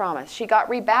much promise. She got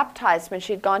rebaptized when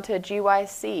she had gone to a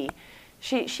GYC.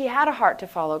 She had a heart to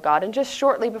follow God. And just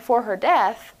shortly before her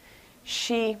death,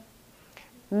 she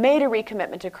made a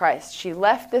recommitment to Christ. She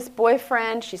left this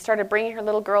boyfriend. She started bringing her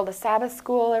little girl to Sabbath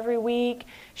school every week.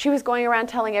 She was going around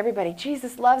telling everybody,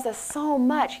 Jesus loves us so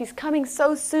much. He's coming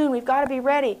so soon. We've got to be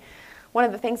ready. One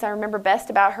of the things I remember best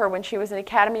about her when she was in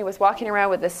academy was walking around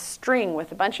with this string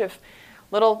with a bunch of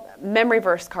little memory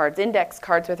verse cards, index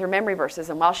cards with her memory verses.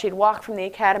 And while she'd walk from the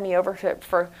academy over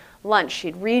for lunch,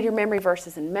 she'd read her memory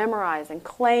verses and memorize and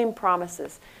claim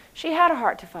promises. She had a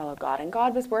heart to follow God, and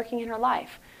God was working in her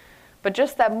life. But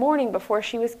just that morning before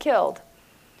she was killed,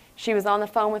 she was on the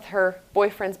phone with her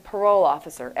boyfriend's parole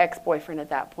officer, ex-boyfriend at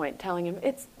that point, telling him,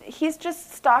 he's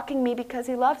just stalking me because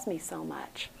he loves me so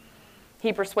much.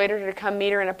 He persuaded her to come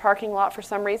meet her in a parking lot for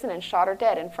some reason and shot her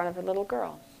dead in front of her little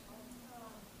girl.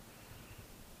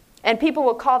 And people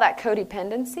will call that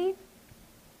codependency.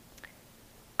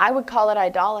 I would call it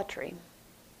idolatry,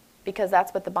 because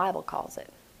that's what the Bible calls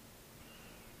it.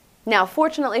 Now,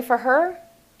 fortunately for her,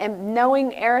 and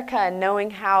knowing Erica and knowing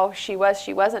how she was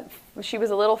a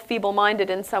little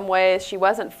feeble-minded in some ways. She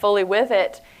wasn't fully with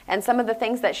it. And some of the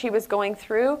things that she was going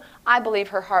through, I believe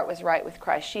her heart was right with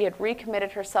Christ. She had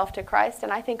recommitted herself to Christ,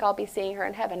 and I think I'll be seeing her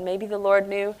in heaven. Maybe the Lord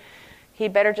knew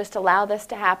he'd better just allow this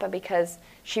to happen because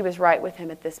she was right with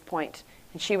him at this point,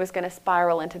 and she was going to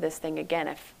spiral into this thing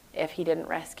again if he didn't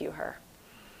rescue her.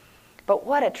 But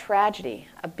what a tragedy.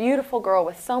 A beautiful girl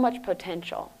with so much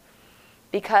potential.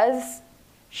 Because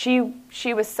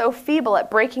she was so feeble at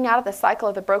breaking out of the cycle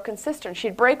of the broken cistern.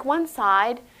 She'd break one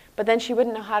side, but then she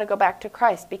wouldn't know how to go back to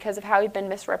Christ because of how he'd been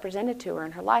misrepresented to her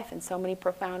in her life in so many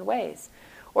profound ways.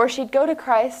 Or she'd go to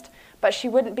Christ, but she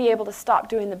wouldn't be able to stop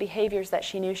doing the behaviors that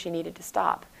she knew she needed to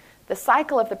stop. The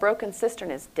cycle of the broken cistern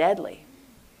is deadly,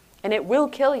 and it will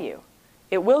kill you.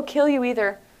 It will kill you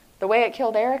either the way it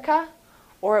killed Erica,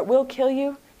 or it will kill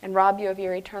you and rob you of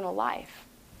your eternal life.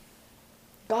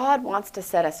 God wants to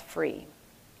set us free.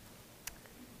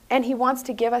 And he wants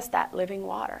to give us that living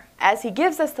water. As he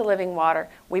gives us the living water,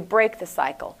 we break the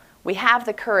cycle. We have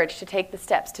the courage to take the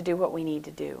steps to do what we need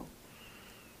to do.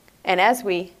 And as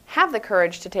we have the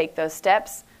courage to take those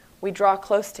steps, we draw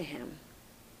close to him.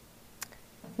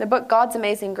 The book God's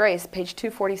Amazing Grace, page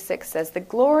 246, says, "The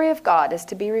glory of God is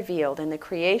to be revealed in the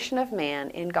creation of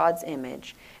man in God's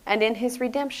image and in his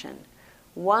redemption.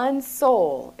 One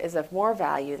soul is of more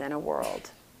value than a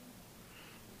world."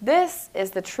 This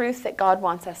is the truth that God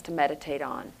wants us to meditate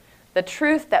on. The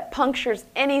truth that punctures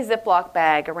any Ziploc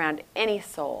bag around any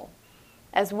soul.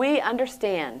 As we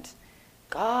understand,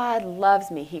 God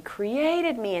loves me. He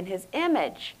created me in his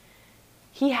image.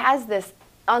 He has this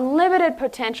unlimited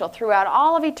potential throughout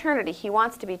all of eternity. He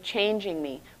wants to be changing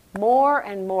me more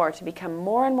and more, to become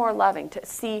more and more loving, to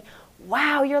see,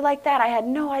 wow, you're like that. I had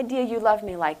no idea you loved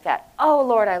me like that. Oh,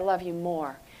 Lord, I love you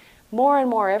more. More and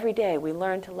more every day we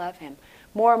learn to love him.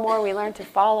 More and more we learn to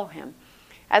follow him.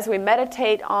 As we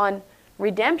meditate on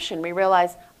redemption, we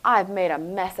realize, I've made a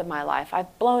mess of my life.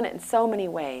 I've blown it in so many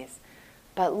ways.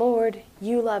 But Lord,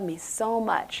 you love me so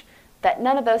much that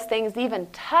none of those things even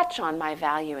touch on my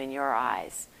value in your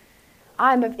eyes.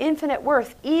 I'm of infinite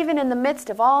worth, even in the midst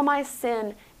of all my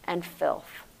sin and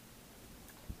filth.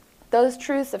 Those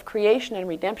truths of creation and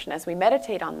redemption, as we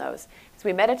meditate on those, as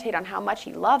we meditate on how much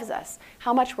he loves us,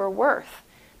 how much we're worth,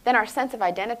 then our sense of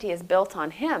identity is built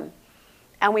on him,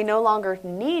 and we no longer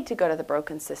need to go to the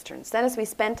broken cisterns. Then as we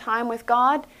spend time with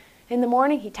God in the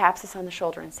morning, he taps us on the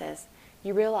shoulder and says,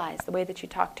 you realize the way that you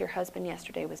talked to your husband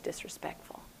yesterday was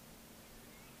disrespectful.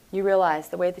 You realize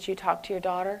the way that you talked to your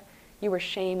daughter, you were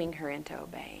shaming her into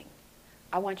obeying.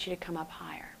 I want you to come up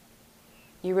higher.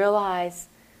 You realize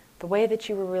the way that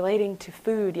you were relating to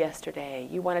food yesterday,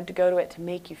 you wanted to go to it to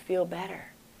make you feel better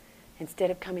instead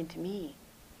of coming to me.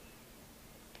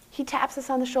 He taps us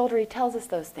on the shoulder. He tells us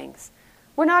those things.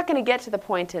 We're not going to get to the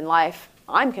point in life,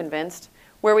 I'm convinced,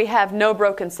 where we have no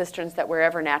broken cisterns that we're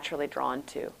ever naturally drawn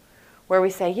to, where we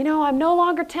say, you know, I'm no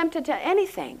longer tempted to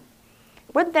anything.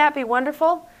 Wouldn't that be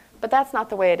wonderful? But that's not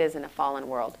the way it is in a fallen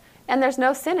world. And there's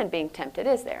no sin in being tempted,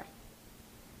 is there?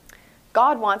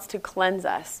 God wants to cleanse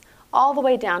us all the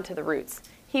way down to the roots.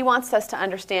 He wants us to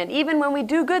understand, even when we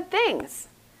do good things,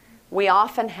 we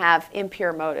often have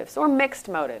impure motives or mixed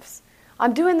motives.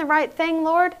 I'm doing the right thing,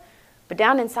 Lord, but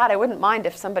down inside I wouldn't mind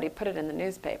if somebody put it in the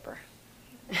newspaper.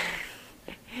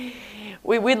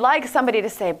 We'd like somebody to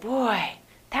say, boy,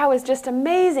 that was just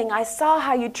amazing. I saw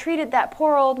how you treated that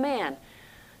poor old man.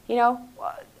 You know,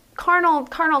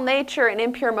 carnal nature and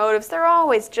impure motives, they're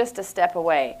always just a step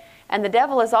away. And the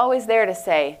devil is always there to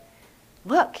say,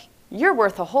 look, you're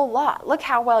worth a whole lot. Look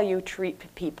how well you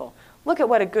treat people. Look at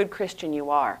what a good Christian you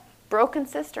are. Broken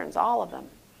cisterns, all of them.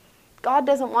 God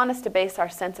doesn't want us to base our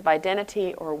sense of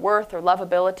identity or worth or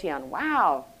lovability on,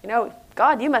 wow, you know,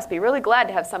 God, you must be really glad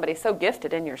to have somebody so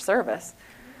gifted in your service.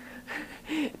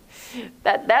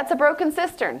 That's a broken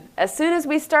cistern. As soon as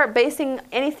we start basing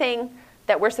anything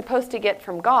that we're supposed to get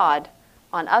from God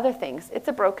on other things, it's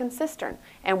a broken cistern,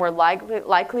 and we're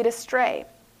likely to stray.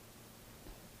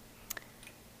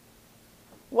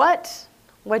 What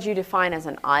would you define as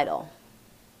an idol?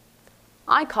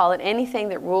 I call it anything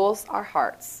that rules our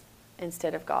hearts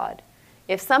instead of God.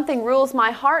 If something rules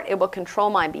my heart, it will control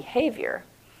my behavior.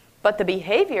 But the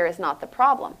behavior is not the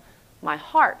problem. My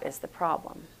heart is the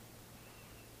problem.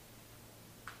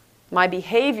 My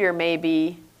behavior may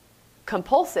be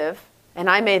compulsive, and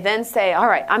I may then say, all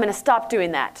right, I'm going to stop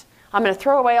doing that. I'm going to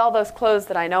throw away all those clothes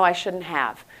that I know I shouldn't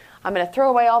have. I'm going to throw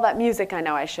away all that music I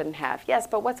know I shouldn't have. Yes,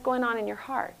 but what's going on in your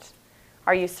heart?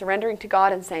 Are you surrendering to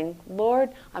God and saying, Lord,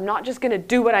 I'm not just going to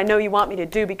do what I know you want me to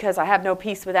do because I have no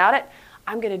peace without it.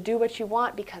 I'm going to do what you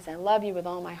want because I love you with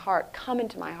all my heart. Come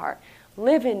into my heart.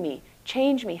 Live in me.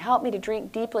 Change me. Help me to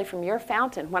drink deeply from your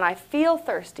fountain. When I feel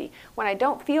thirsty, when I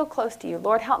don't feel close to you,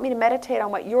 Lord, help me to meditate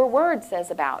on what your word says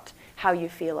about how you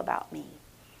feel about me,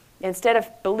 instead of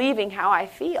believing how I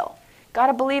feel. Got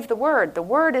to believe the word. The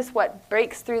word is what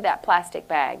breaks through that plastic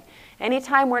bag.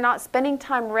 Anytime we're not spending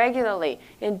time regularly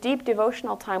in deep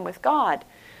devotional time with God,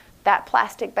 that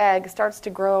plastic bag starts to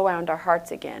grow around our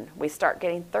hearts again. We start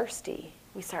getting thirsty.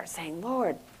 We start saying,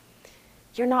 Lord,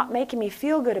 you're not making me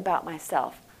feel good about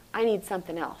myself. I need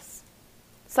something else,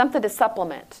 something to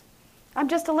supplement. I'm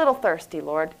just a little thirsty,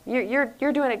 Lord. You're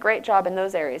doing a great job in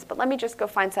those areas, but let me just go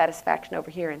find satisfaction over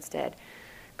here instead.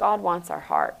 God wants our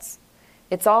hearts.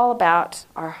 It's all about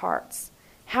our hearts.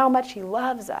 How much he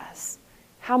loves us.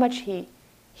 How much he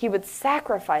would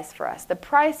sacrifice for us. The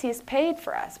price he's paid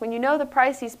for us. When you know the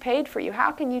price he's paid for you,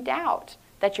 how can you doubt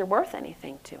that you're worth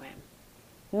anything to him?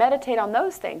 Meditate on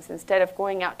those things instead of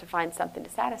going out to find something to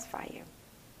satisfy you.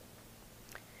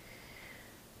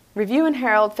 Review and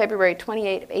Herald, February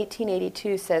 28 of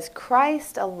 1882 says,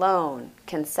 Christ alone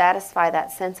can satisfy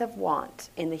that sense of want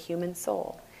in the human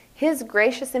soul. His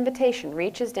gracious invitation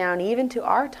reaches down even to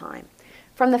our time.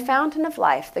 From the fountain of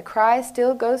life, the cry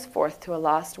still goes forth to a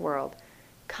lost world,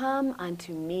 come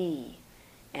unto me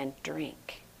and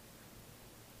drink.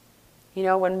 You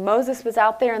know, when Moses was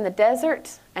out there in the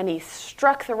desert and he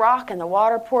struck the rock and the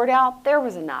water poured out, there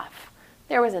was enough.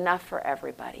 There was enough for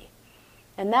everybody.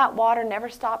 And that water never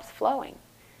stops flowing.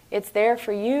 It's there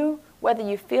for you, whether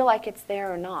you feel like it's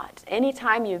there or not.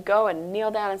 Anytime you go and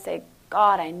kneel down and say,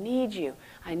 God, I need you.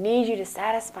 I need you to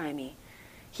satisfy me.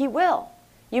 He will.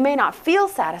 You may not feel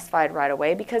satisfied right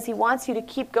away because he wants you to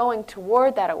keep going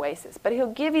toward that oasis, but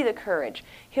he'll give you the courage.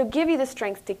 He'll give you the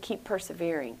strength to keep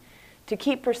persevering, to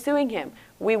keep pursuing him.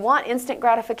 We want instant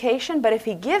gratification, but if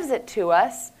he gives it to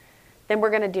us, then we're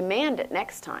going to demand it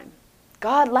next time.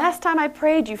 God, last time I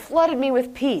prayed, you flooded me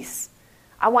with peace.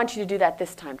 I want you to do that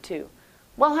this time too.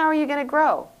 Well, how are you going to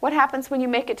grow? What happens when you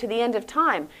make it to the end of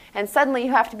time and suddenly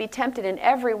you have to be tempted in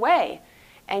every way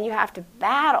and you have to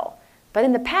battle? But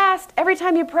in the past, every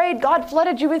time you prayed, God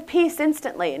flooded you with peace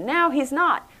instantly, and now he's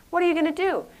not. What are you going to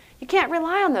do? You can't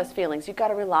rely on those feelings. You've got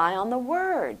to rely on the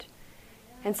Word.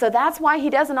 And so that's why he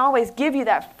doesn't always give you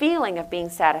that feeling of being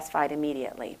satisfied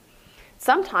immediately.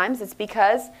 Sometimes it's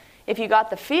because if you got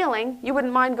the feeling, you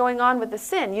wouldn't mind going on with the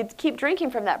sin. You'd keep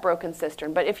drinking from that broken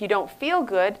cistern. But if you don't feel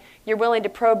good, you're willing to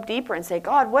probe deeper and say,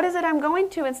 God, what is it I'm going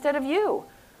to instead of you?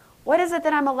 What is it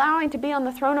that I'm allowing to be on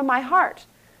the throne of my heart?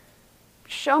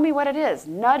 Show me what it is.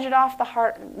 Nudge it off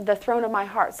the throne of my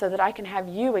heart so that I can have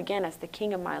you again as the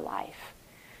king of my life.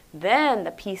 Then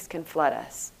the peace can flood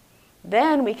us.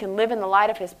 Then we can live in the light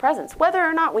of his presence, whether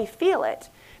or not we feel it,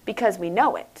 because we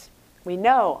know it. We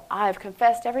know, I have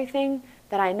confessed everything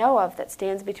that I know of that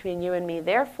stands between you and me.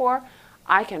 Therefore,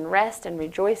 I can rest and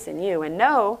rejoice in you and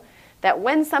know that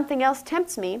when something else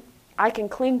tempts me, I can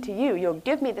cling to you. You'll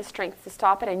give me the strength to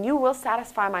stop it, and you will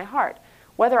satisfy my heart.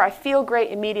 Whether I feel great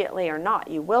immediately or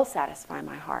not, you will satisfy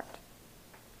my heart.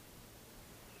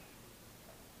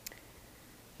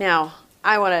 Now,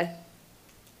 I want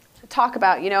to talk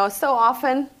about, so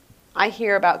often I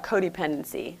hear about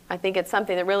codependency. I think it's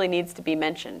something that really needs to be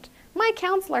mentioned. My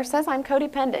counselor says I'm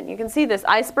codependent. You can see this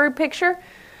iceberg picture.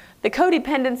 The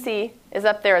codependency is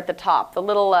up there at the top, the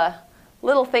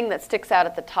little thing that sticks out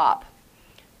at the top.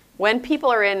 When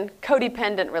people are in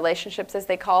codependent relationships, as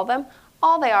they call them,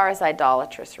 all they are is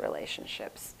idolatrous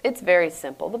relationships. It's very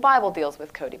simple. The Bible deals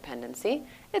with codependency.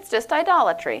 It's just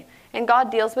idolatry. And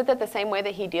God deals with it the same way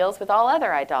that he deals with all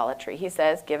other idolatry. He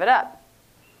says, give it up.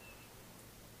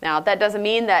 Now, that doesn't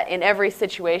mean that in every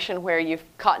situation where you've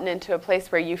gotten into a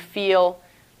place where you feel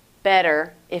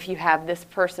better if you have this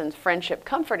person's friendship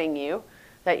comforting you,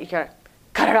 that you gotta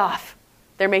cut it off.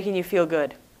 They're making you feel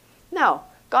good. No,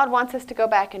 God wants us to go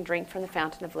back and drink from the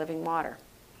fountain of living water.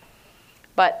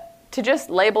 But to just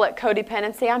label it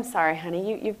codependency, I'm sorry,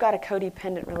 honey, you've got a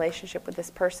codependent relationship with this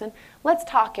person. Let's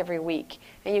talk every week,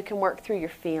 and you can work through your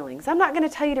feelings. I'm not going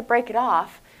to tell you to break it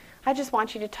off. I just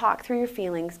want you to talk through your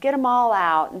feelings, get them all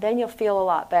out, and then you'll feel a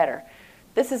lot better.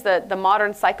 This is the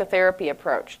modern psychotherapy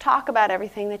approach. Talk about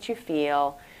everything that you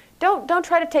feel. Don't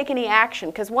try to take any action,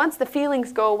 because once the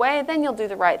feelings go away, then you'll do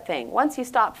the right thing. Once you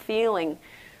stop feeling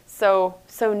so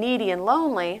needy and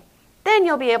lonely, then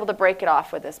you'll be able to break it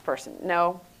off with this person.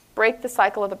 No. Break the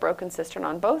cycle of the broken cistern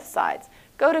on both sides.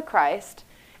 Go to Christ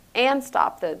and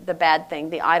stop the bad thing,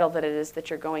 the idol that it is that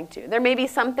you're going to. There may be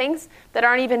some things that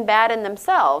aren't even bad in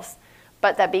themselves,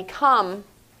 but that become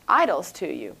idols to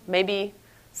you. Maybe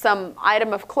some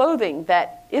item of clothing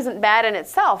that isn't bad in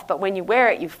itself, but when you wear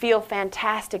it, you feel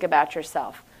fantastic about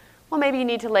yourself. Well, maybe you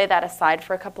need to lay that aside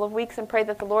for a couple of weeks and pray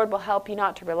that the Lord will help you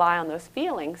not to rely on those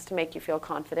feelings to make you feel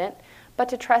confident, but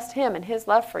to trust him and his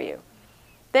love for you.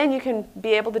 Then you can be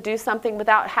able to do something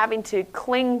without having to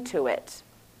cling to it.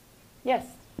 Yes?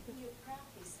 In your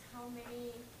practice, how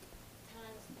many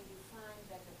times do you find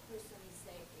that the person is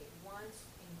wants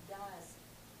and does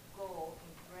go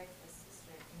and break the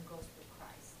cistern and goes to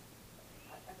Christ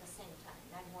at the same time,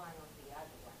 not one or the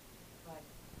other one? But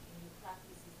in your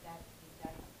practice, is that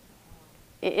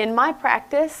In my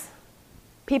practice,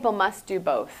 people must do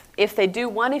both. If they do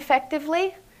one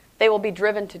effectively, they will be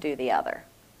driven to do the other.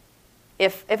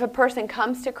 If a person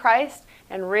comes to Christ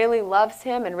and really loves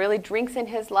him and really drinks in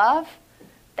his love,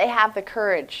 they have the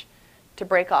courage to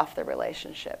break off the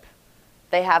relationship.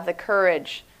 They have the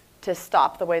courage to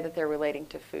stop the way that they're relating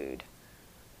to food.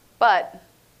 But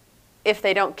if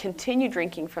they don't continue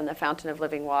drinking from the fountain of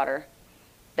living water,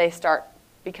 they start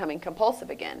becoming compulsive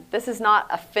again. This is not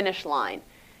a finish line.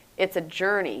 It's a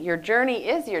journey. Your journey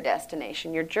is your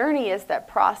destination. Your journey is that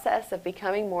process of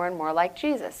becoming more and more like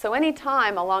Jesus. So any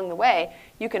time along the way,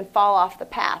 you can fall off the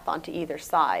path onto either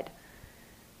side.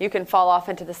 You can fall off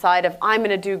into the side of, I'm going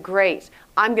to do great.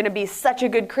 I'm going to be such a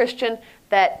good Christian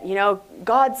that,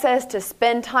 God says to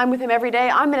spend time with him every day.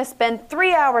 I'm going to spend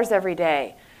 3 hours every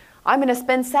day. I'm going to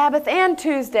spend Sabbath and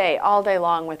Tuesday all day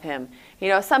long with him.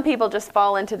 Some people just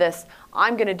fall into this,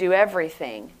 I'm going to do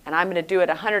everything, and I'm going to do it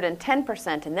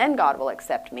 110%, and then God will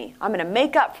accept me. I'm going to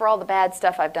make up for all the bad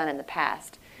stuff I've done in the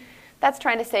past. That's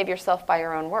trying to save yourself by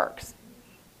your own works.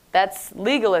 That's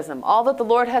legalism. All that the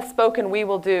Lord hath spoken, we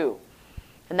will do.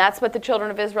 And that's what the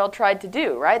children of Israel tried to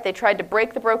do, right? They tried to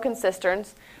break the broken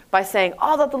cisterns by saying,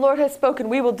 all that the Lord has spoken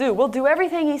we will do. We'll do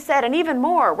everything he said and even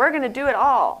more. We're going to do it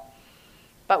all.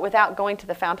 But without going to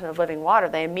the fountain of living water,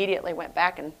 they immediately went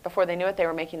back, and before they knew it, they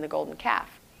were making the golden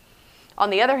calf. On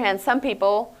the other hand, some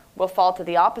people will fall to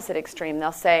the opposite extreme.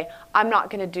 They'll say, I'm not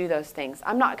going to do those things.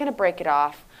 I'm not going to break it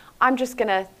off. I'm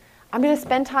going to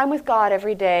spend time with God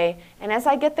every day, and as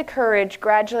I get the courage,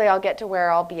 gradually I'll get to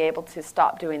where I'll be able to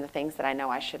stop doing the things that I know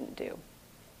I shouldn't do.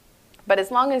 But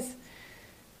as long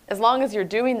as you're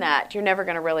doing that, you're never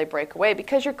going to really break away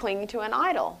because you're clinging to an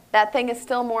idol. That thing is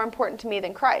still more important to me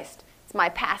than Christ. It's my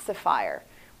pacifier.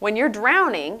 When you're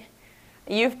drowning,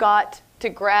 you've got to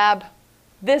grab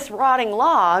this rotting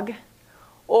log,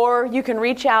 or you can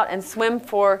reach out and swim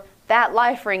for that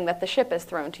life ring that the ship has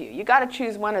thrown to you. You've got to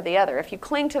choose one or the other. If you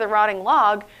cling to the rotting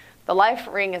log, the life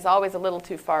ring is always a little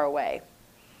too far away.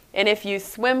 And if you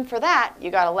swim for that,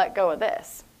 you got to let go of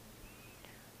this.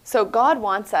 So God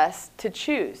wants us to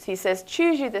choose. He says,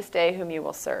 choose you this day whom you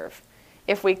will serve.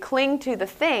 If we cling to the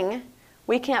thing,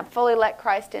 we can't fully let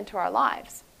Christ into our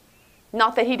lives.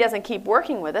 Not that he doesn't keep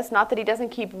working with us, not that he doesn't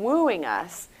keep wooing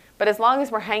us, but as long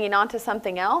as we're hanging on to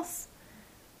something else,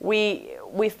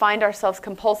 we find ourselves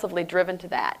compulsively driven to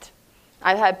that.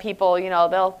 I've had people,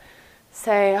 they'll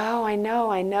say, oh, I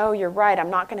know, you're right. I'm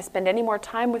not going to spend any more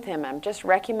time with him. I'm just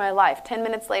wrecking my life. 10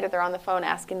 minutes later, they're on the phone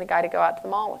asking the guy to go out to the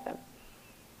mall with them.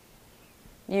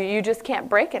 You just can't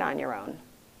break it on your own.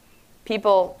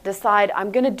 People decide,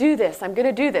 I'm going to do this.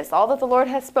 All that the Lord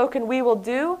has spoken, we will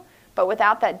do. But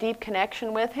without that deep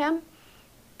connection with him,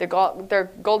 their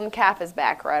golden calf is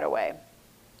back right away.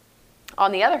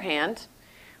 On the other hand,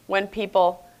 when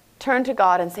people turn to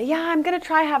God and say, yeah, I'm going to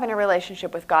try having a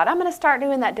relationship with God. I'm going to start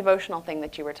doing that devotional thing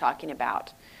that you were talking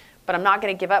about. But I'm not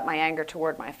going to give up my anger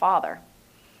toward my Father.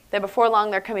 Then before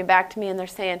long, they're coming back to me and they're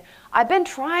saying, I've been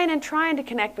trying to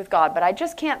connect with God, but I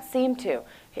just can't seem to.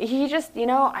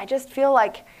 I just feel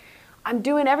like I'm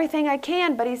doing everything I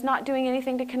can, but he's not doing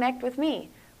anything to connect with me.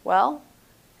 Well,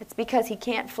 it's because he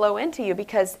can't flow into you,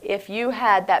 because if you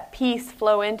had that peace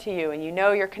flow into you and you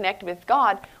know you're connected with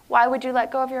God, why would you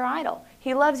let go of your idol?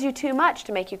 He loves you too much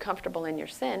to make you comfortable in your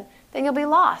sin. Then you'll be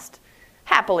lost,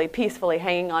 happily, peacefully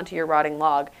hanging onto your rotting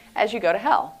log as you go to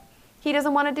hell. He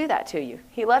doesn't want to do that to you.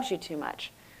 He loves you too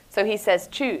much. So he says,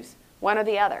 choose one or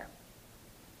the other.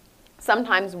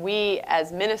 Sometimes we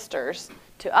as ministers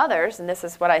to others, and this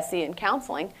is what I see in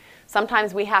counseling,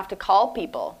 sometimes we have to call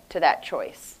people to that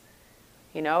choice.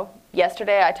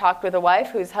 Yesterday I talked with a wife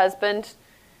whose husband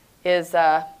is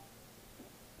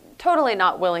totally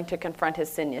not willing to confront his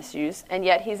sin issues, and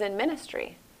yet he's in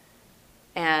ministry.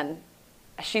 And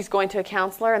she's going to a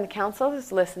counselor, and the counselor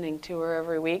is listening to her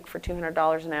every week for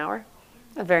 $200 an hour.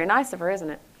 Very nice of her, isn't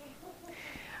it?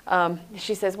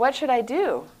 She says, what should I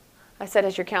do? I said,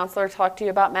 has your counselor talked to you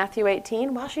about Matthew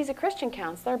 18? Well, she's a Christian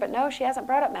counselor, but no, she hasn't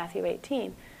brought up Matthew 18.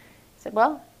 I said,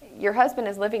 well, your husband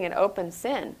is living in open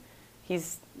sin.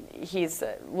 He's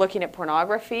looking at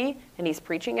pornography, and he's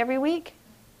preaching every week.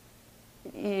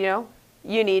 You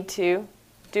need to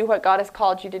do what God has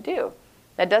called you to do.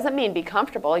 That doesn't mean be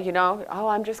comfortable,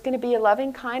 I'm just going to be a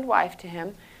loving, kind wife to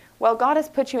him. Well, God has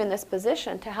put you in this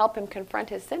position to help him confront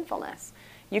his sinfulness.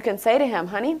 You can say to him,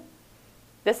 honey,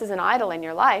 this is an idol in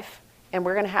your life, and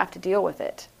we're going to have to deal with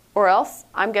it. Or else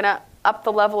I'm going to up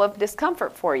the level of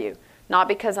discomfort for you. Not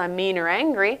because I'm mean or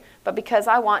angry, but because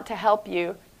I want to help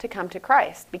you to come to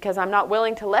Christ. Because I'm not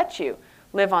willing to let you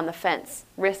live on the fence,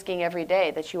 risking every day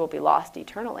that you will be lost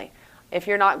eternally. If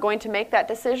you're not going to make that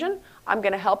decision, I'm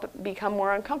going to help it become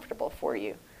more uncomfortable for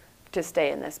you to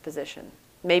stay in this position.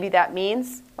 Maybe that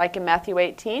means, like in Matthew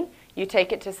 18, you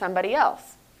take it to somebody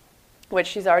else, which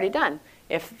she's already done.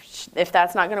 If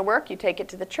that's not going to work, you take it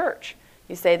to the church.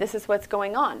 You say, this is what's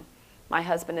going on. My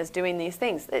husband is doing these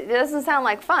things. It doesn't sound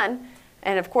like fun.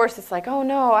 And of course, it's like, oh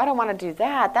no, I don't want to do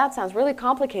that. That sounds really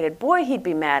complicated. Boy, he'd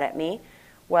be mad at me.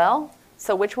 Well,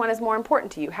 so which one is more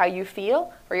important to you? How you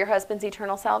feel or your husband's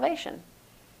eternal salvation?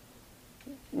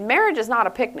 Marriage is not a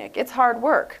picnic. It's hard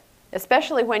work,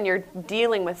 especially when you're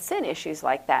dealing with sin issues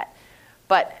like that.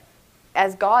 But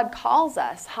as God calls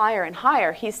us higher and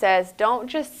higher, he says, don't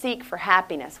just seek for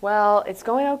happiness. Well, it's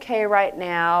going okay right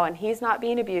now, and he's not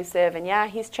being abusive, and yeah,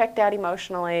 he's checked out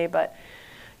emotionally, but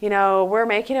we're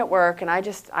making it work, and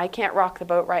I can't rock the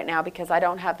boat right now because I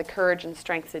don't have the courage and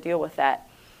strength to deal with that.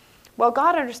 Well,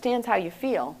 God understands how you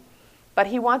feel, but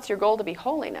he wants your goal to be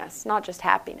holiness, not just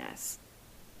happiness.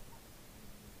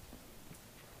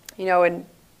 And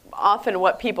often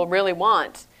what people really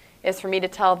want is for me to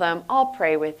tell them, I'll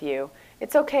pray with you.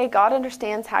 It's okay, God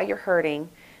understands how you're hurting,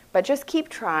 But just keep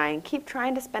trying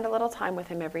to spend a little time with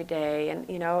him every day, and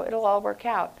it'll all work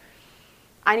out.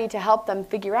 I need to help them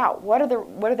figure out what are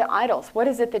the idols? What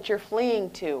is it that you're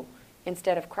fleeing to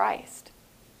instead of Christ?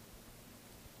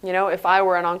 If I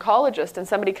were an oncologist and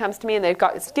somebody comes to me and they've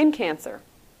got skin cancer,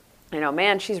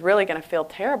 man, she's really going to feel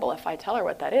terrible if I tell her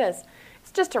what that is.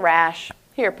 It's just a rash.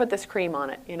 Here, put this cream on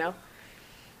it,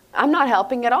 I'm not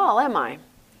helping at all, am I?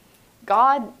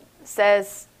 God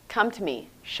says, come to me.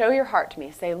 Show your heart to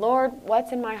me. Say, Lord,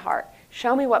 what's in my heart?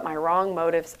 Show me what my wrong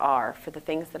motives are for the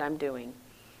things that I'm doing.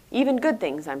 Even good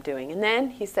things I'm doing. And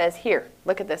then he says, here,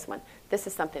 look at this one. This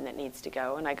is something that needs to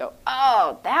go. And I go,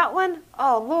 oh, that one?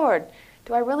 Oh, Lord,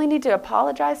 do I really need to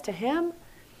apologize to him?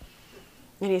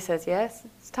 And he says, yes,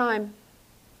 it's time.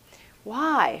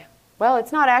 Why? Well,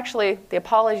 it's not actually the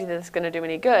apology that's going to do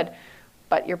any good,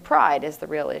 but your pride is the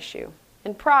real issue.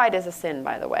 And pride is a sin,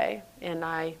 by the way. And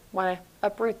I want to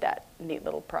uproot that neat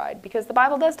little pride, because the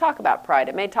Bible does talk about pride.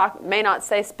 It may not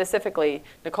say specifically,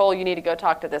 Nicole, you need to go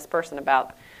talk to this person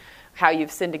about how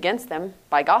you've sinned against them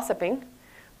by gossiping,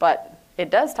 but it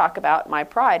does talk about my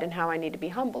pride and how I need to be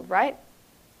humbled, right?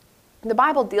 The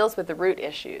Bible deals with the root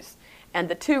issues, and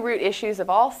the two root issues of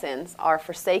all sins are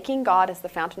forsaking God as the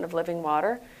fountain of living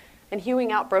water and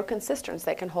hewing out broken cisterns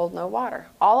that can hold no water.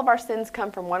 All of our sins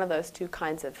come from one of those two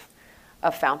kinds of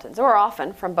fountains, or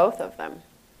often from both of them,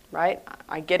 right?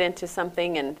 I get into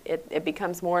something and it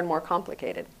becomes more and more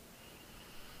complicated.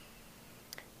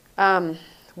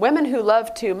 Women Who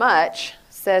Love Too Much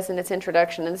says in its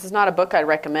introduction, and this is not a book I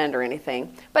recommend or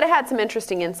anything, but it had some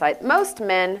interesting insight. Most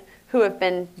men who have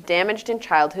been damaged in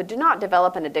childhood do not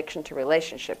develop an addiction to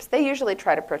relationships. They usually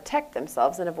try to protect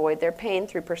themselves and avoid their pain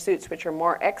through pursuits which are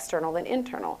more external than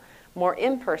internal, more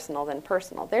impersonal than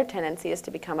personal. Their tendency is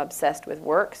to become obsessed with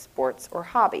work, sports, or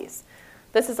hobbies.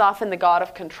 This is often the God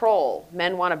of control.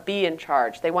 Men want to be in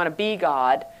charge. They want to be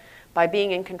God by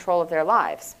being in control of their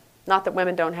lives. Not that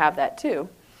women don't have that too.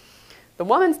 The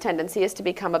woman's tendency is to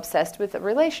become obsessed with a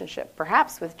relationship,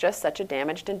 perhaps with just such a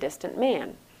damaged and distant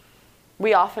man.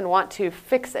 We often want to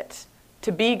fix it,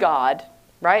 to be God,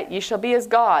 right? You shall be as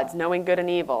gods, knowing good and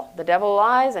evil. The devil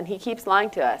lies, and he keeps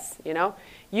lying to us,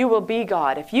 You will be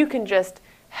God. If you can just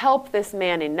help this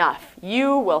man enough,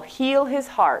 you will heal his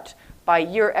heart by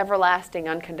your everlasting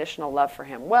unconditional love for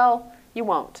him. Well, you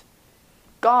won't.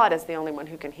 God is the only one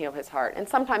who can heal his heart. And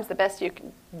sometimes the best you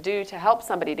can do to help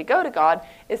somebody to go to God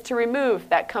is to remove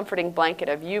that comforting blanket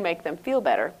of you make them feel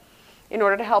better in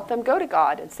order to help them go to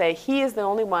God and say, he is the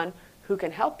only one who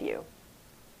can help you.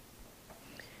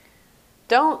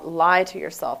 Don't lie to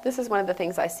yourself. This is one of the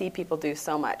things I see people do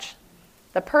so much.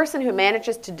 The person who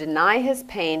manages to deny his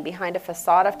pain behind a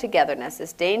facade of togetherness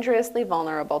is dangerously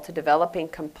vulnerable to developing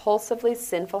compulsively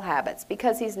sinful habits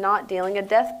because he's not dealing a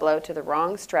death blow to the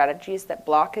wrong strategies that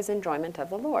block his enjoyment of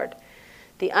the Lord.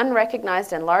 The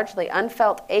unrecognized and largely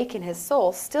unfelt ache in his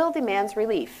soul still demands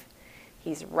relief.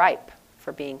 He's ripe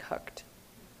for being hooked.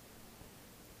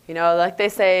 Like they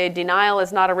say, denial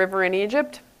is not a river in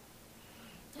Egypt.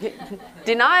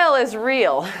 Denial is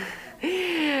real.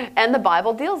 And the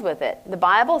Bible deals with it. The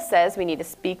Bible says we need to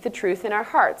speak the truth in our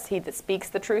hearts. He that speaks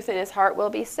the truth in his heart will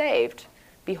be saved.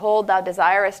 Behold, thou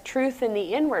desirest truth in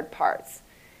the inward parts.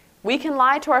 We can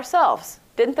lie to ourselves.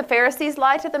 Didn't the Pharisees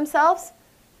lie to themselves?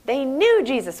 They knew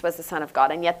Jesus was the Son of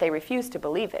God, and yet they refused to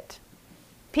believe it.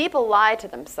 People lie to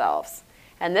themselves.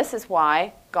 And this is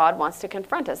why God wants to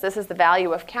confront us. This is the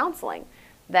value of counseling.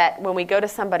 That when we go to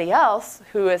somebody else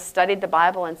who has studied the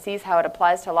Bible and sees how it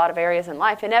applies to a lot of areas in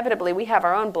life, inevitably we have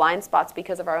our own blind spots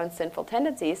because of our own sinful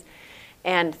tendencies.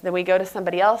 And then we go to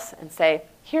somebody else and say,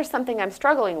 here's something I'm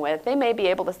struggling with. They may be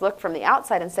able to look from the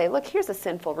outside and say, look, here's a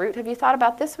sinful root. Have you thought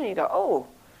about this one? You go, oh,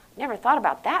 never thought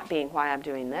about that being why I'm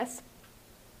doing this.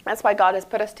 That's why God has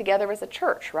put us together as a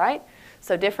church, right?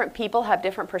 So different people have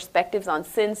different perspectives on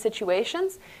sin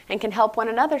situations and can help one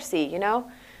another see,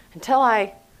 Until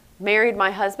I married my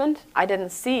husband, I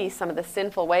didn't see some of the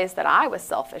sinful ways that I was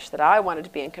selfish, that I wanted to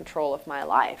be in control of my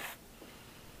life.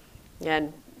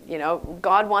 And,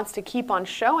 God wants to keep on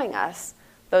showing us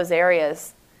those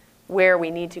areas where we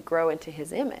need to grow into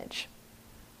his image.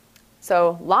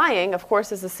 So lying, of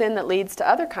course, is a sin that leads to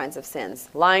other kinds of sins.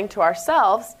 Lying to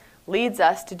ourselves leads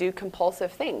us to do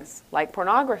compulsive things like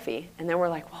pornography. And then we're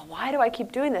like, well, why do I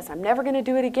keep doing this? I'm never going to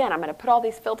do it again. I'm going to put all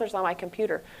these filters on my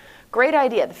computer. Great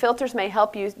idea. The filters may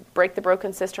help you break the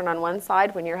broken cistern on one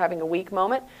side when you're having a weak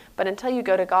moment, but until you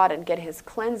go to God and get his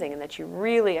cleansing and that you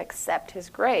really accept his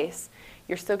grace,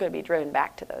 you're still going to be driven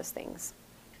back to those things.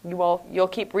 You'll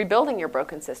keep rebuilding your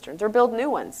broken cisterns or build new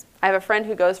ones. I have a friend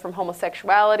who goes from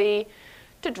homosexuality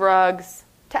to drugs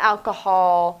to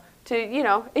alcohol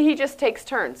he just takes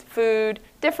turns. Food,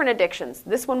 different addictions.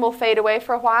 This one will fade away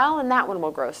for a while and that one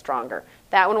will grow stronger.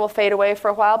 That one will fade away for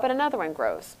a while, but another one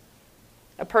grows.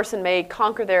 A person may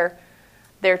conquer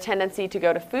their tendency to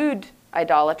go to food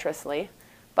idolatrously,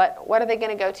 but what are they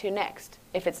going to go to next?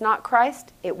 If it's not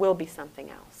Christ, it will be something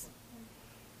else.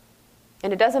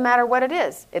 And it doesn't matter what it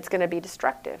is, it's going to be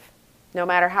destructive, no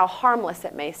matter how harmless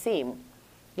it may seem.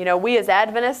 We as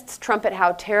Adventists trumpet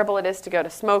how terrible it is to go to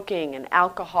smoking and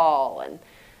alcohol and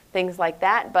things like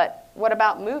that, but what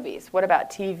about movies? What about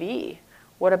TV?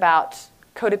 What about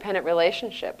codependent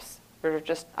relationships or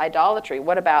just idolatry?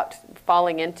 What about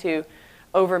falling into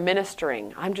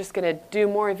over-ministering? I'm just going to do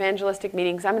more evangelistic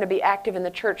meetings. I'm going to be active in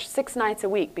the church 6 nights a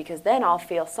week because then I'll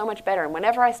feel so much better. And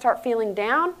whenever I start feeling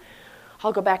down,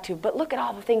 I'll go back to, but look at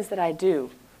all the things that I do.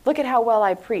 Look at how well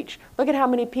I preach. Look at how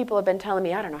many people have been telling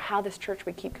me, I don't know how this church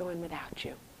would keep going without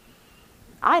you.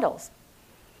 Idols.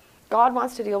 God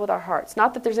wants to deal with our hearts.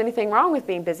 Not that there's anything wrong with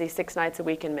being busy 6 nights a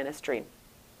week in ministry.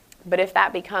 But if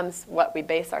that becomes what we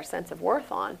base our sense of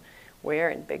worth on, we're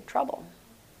in big trouble.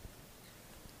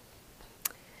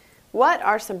 What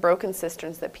are some broken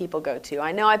cisterns that people go to?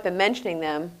 I know I've been mentioning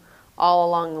them all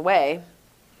along the way,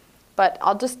 but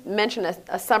I'll just mention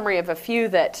a summary of a few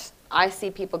that I see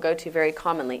people go to very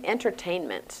commonly.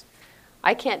 Entertainment.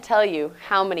 I can't tell you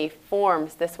how many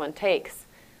forms this one takes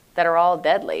that are all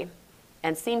deadly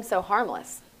and seem so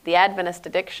harmless. The Adventist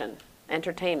addiction,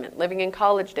 entertainment. Living in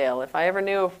Collegedale, if I ever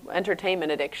knew of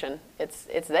entertainment addiction,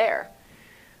 it's there.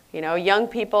 Young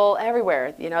people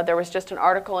everywhere. There was just an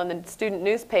article in the student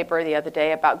newspaper the other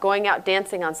day about going out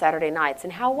dancing on Saturday nights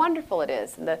and how wonderful it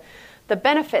is, and the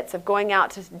benefits of going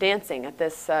out to dancing at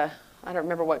this, I don't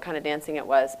remember what kind of dancing it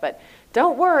was, but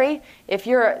don't worry, if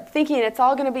you're thinking it's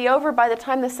all going to be over by the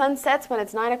time the sun sets when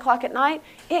it's 9 o'clock at night,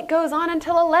 it goes on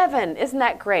until 11. Isn't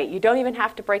that great? You don't even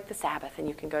have to break the Sabbath and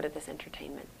you can go to this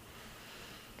entertainment.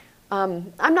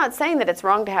 I'm not saying that it's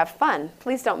wrong to have fun.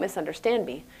 Please don't misunderstand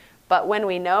me. But when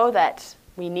we know that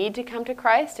we need to come to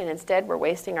Christ and instead we're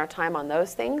wasting our time on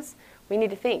those things, we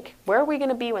need to think, where are we going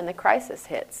to be when the crisis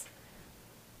hits?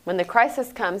 When the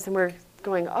crisis comes and we're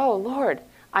going, oh, Lord,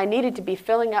 I needed to be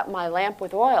filling up my lamp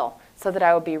with oil so that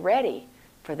I would be ready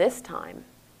for this time.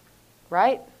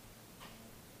 Right?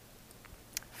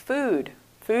 Food.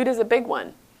 Food is a big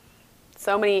one.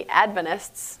 So many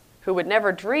Adventists who would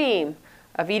never dream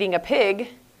of eating a pig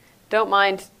don't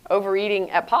mind overeating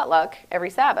at potluck every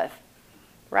Sabbath.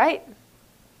 Right?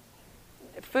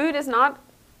 Food is not,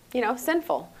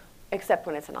 sinful, except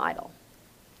when it's an idol.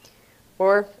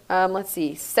 Or,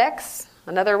 sex.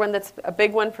 Another one that's a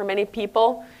big one for many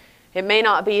people. It may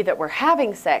not be that we're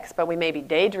having sex, but we may be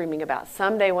daydreaming about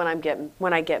someday when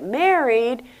I get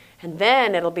married, and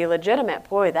then it'll be legitimate.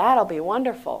 Boy, that'll be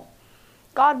wonderful.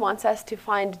 God wants us to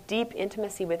find deep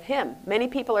intimacy with Him. Many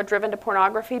people are driven to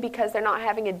pornography because they're not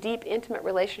having a deep, intimate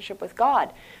relationship with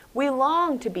God. We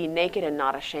long to be naked and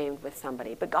not ashamed with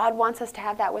somebody, but God wants us to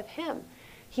have that with Him.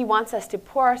 He wants us to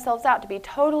pour ourselves out, to be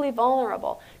totally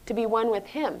vulnerable, to be one with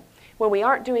Him. When we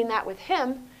aren't doing that with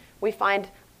Him, we find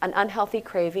an unhealthy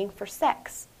craving for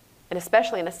sex. And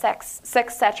especially in a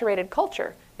sex-saturated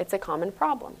culture, it's a common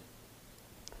problem.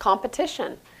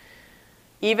 Competition.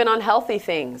 Even unhealthy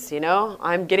things,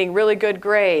 I'm getting really good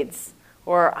grades,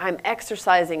 or I'm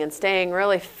exercising and staying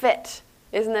really fit.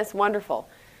 Isn't this wonderful?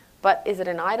 But is it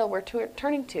an idol we're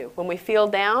turning to? When we feel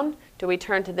down, do we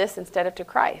turn to this instead of to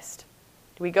Christ?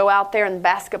 Do we go out there in the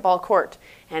basketball court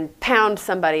and pound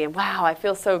somebody and, wow, I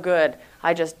feel so good.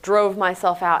 I just drove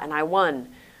myself out and I won.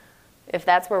 If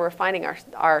that's where we're finding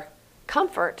our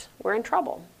comfort, we're in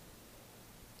trouble.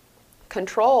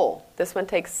 Control. This one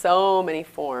takes so many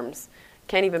forms.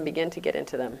 Can't even begin to get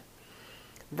into them.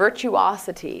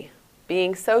 Virtuosity.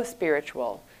 Being so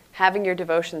spiritual. Having your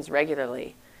devotions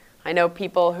regularly. I know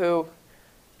people who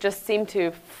just seem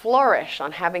to flourish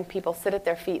on having people sit at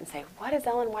their feet and say, what does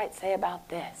Ellen White say about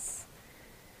this?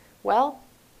 Well,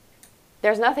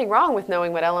 there's nothing wrong with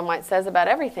knowing what Ellen White says about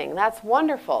everything. That's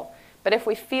wonderful. But if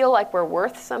we feel like we're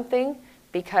worth something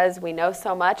because we know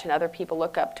so much and other people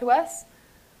look up to us,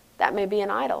 that may be an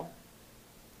idol.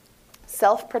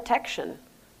 Self-protection.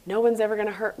 No one's ever going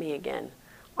to hurt me again.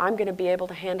 I'm going to be able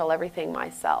to handle everything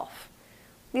myself.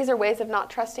 These are ways of not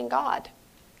trusting God.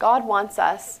 God wants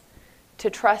us to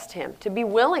trust Him, to be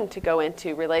willing to go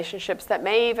into relationships that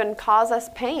may even cause us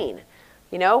pain.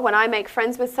 When I make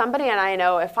friends with somebody and I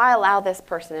know if I allow this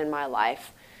person in my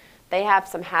life, they have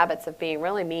some habits of being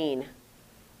really mean,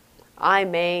 I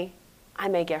may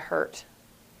get hurt.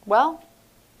 Well,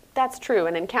 that's true.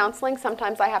 And in counseling,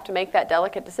 sometimes I have to make that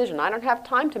delicate decision. I don't have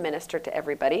time to minister to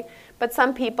everybody, but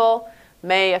some people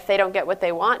may, if they don't get what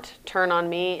they want, turn on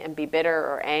me and be bitter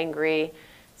or angry.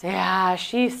 Say,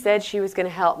 she said she was going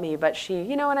to help me, but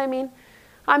you know what I mean?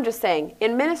 I'm just saying,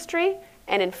 in ministry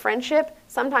and in friendship,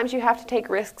 sometimes you have to take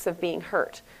risks of being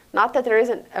hurt. Not that there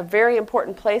isn't a very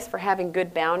important place for having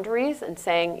good boundaries and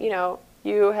saying,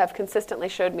 you have consistently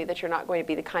showed me that you're not going to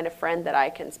be the kind of friend that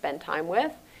I can spend time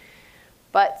with.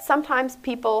 But sometimes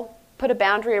people put a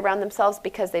boundary around themselves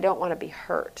because they don't want to be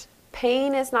hurt.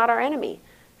 Pain is not our enemy.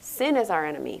 Sin is our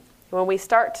enemy. When we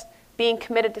start being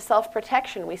committed to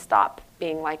self-protection, we stop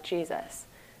being like Jesus.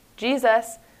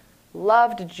 Jesus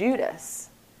loved Judas,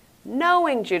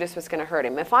 knowing Judas was going to hurt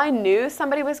him. If I knew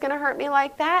somebody was going to hurt me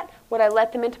like that, would I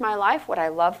let them into my life? Would I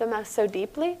love them so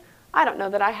deeply? I don't know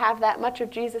that I have that much of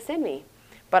Jesus in me,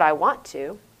 but I want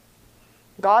to.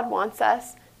 God wants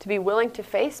us to be willing to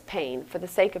face pain for the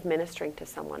sake of ministering to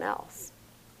someone else.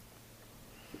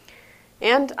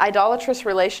 And idolatrous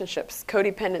relationships,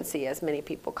 codependency, as many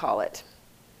people call it.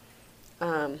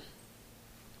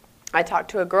 I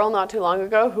talked to a girl not too long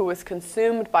ago who was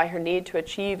consumed by her need to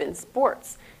achieve in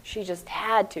sports. She just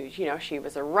had to. She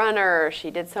was a runner. She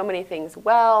did so many things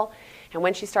well. And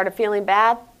when she started feeling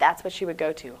bad, that's what she would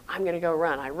go to. I'm going to go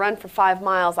run. I run for 5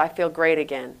 miles. I feel great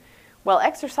again. Well,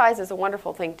 exercise is a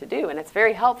wonderful thing to do, and it's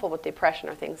very helpful with depression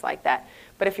or things like that.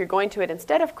 But if you're going to it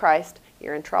instead of Christ,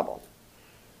 you're in trouble.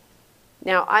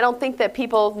 Now, I don't think that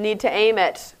people need to aim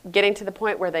at getting to the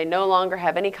point where they no longer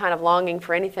have any kind of longing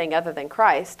for anything other than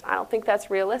Christ. I don't think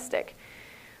that's realistic.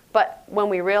 But when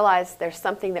we realize there's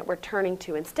something that we're turning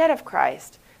to instead of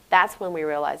Christ, that's when we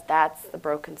realize that's the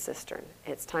broken cistern.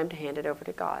 It's time to hand it over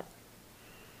to God.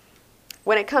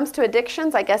 When it comes to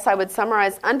addictions, I guess I would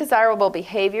summarize undesirable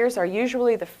behaviors are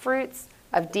usually the fruits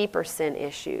of deeper sin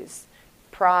issues.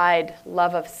 Pride,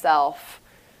 love of self,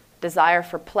 desire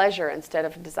for pleasure instead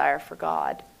of desire for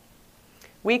God.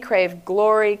 We crave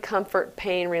glory, comfort,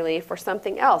 pain relief, or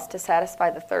something else to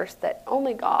satisfy the thirst that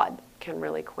only God can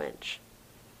really quench.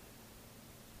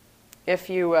 If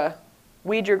you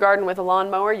weed your garden with a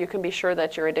lawnmower, you can be sure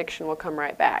that your addiction will come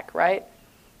right back, right?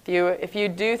 If you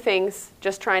do things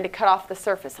just trying to cut off the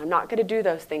surface, I'm not going to do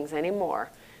those things anymore,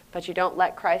 but you don't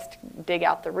let Christ dig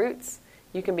out the roots,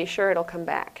 you can be sure it'll come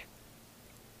back.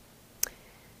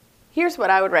 Here's what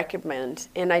I would recommend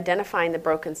in identifying the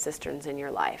broken cisterns in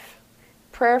your life.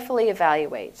 Prayerfully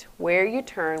evaluate where you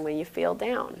turn when you feel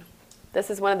down. This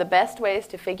is one of the best ways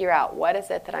to figure out what is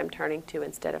it that I'm turning to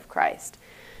instead of Christ.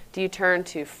 Do you turn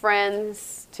to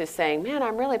friends, to saying, man,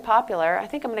 I'm really popular. I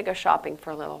think I'm going to go shopping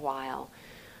for a little while.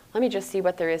 Let me just see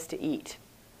what there is to eat.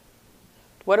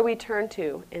 What do we turn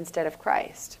to instead of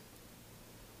Christ?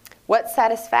 What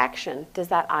satisfaction does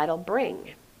that idol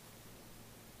bring?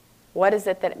 What is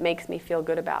it that it makes me feel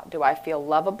good about? Do I feel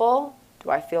lovable? Do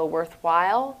I feel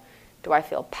worthwhile? Do I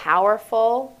feel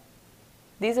powerful?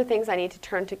 These are things I need to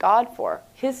turn to God for.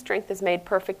 His strength is made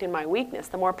perfect in my weakness.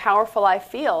 The more powerful I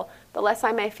feel, the less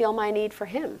I may feel my need for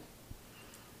Him.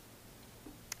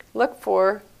 Look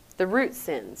for the root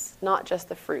sins, not just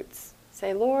the fruits.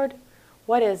 Say, Lord,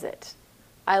 what is it?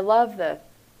 I love the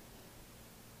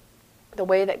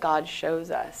way that God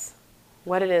shows us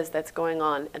what it is that's going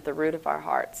on at the root of our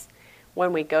hearts.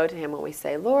 When we go to Him, when we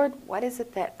say, Lord, what is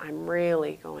it that I'm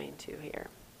really going to here?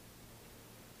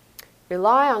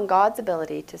 Rely on God's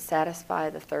ability to satisfy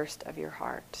the thirst of your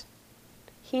heart.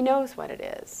 He knows what it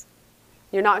is.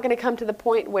 You're not going to come to the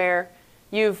point where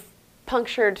you've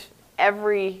punctured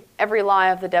every lie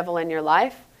of the devil in your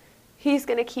life. He's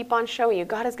going to keep on showing you.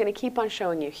 God is going to keep on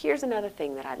showing you. Here's another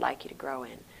thing that I'd like you to grow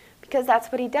in. Because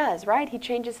that's what He does, right? He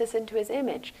changes us into His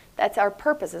image. That's our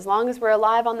purpose. As long as we're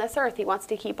alive on this earth, He wants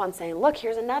to keep on saying, look,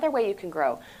 here's another way you can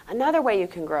grow. Another way you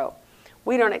can grow.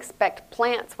 We don't expect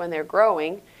plants when they're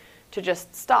growing to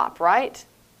just stop, right?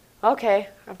 Okay,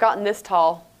 I've gotten this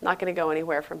tall. Not going to go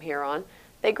anywhere from here on.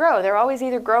 They grow. They're always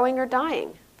either growing or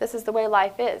dying. This is the way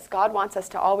life is. God wants us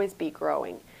to always be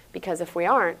growing, because if we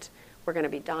aren't, we're going to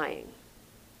be dying.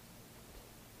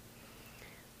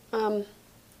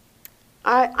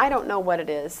 I don't know what it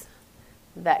is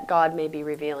that God may be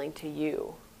revealing to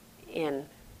you in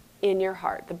your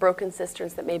heart, the broken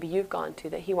cisterns that maybe you've gone to,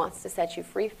 that He wants to set you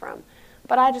free from.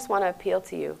 But I just want to appeal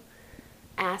to you.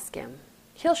 Ask Him.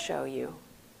 He'll show you.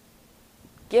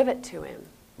 Give it to Him.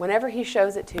 Whenever He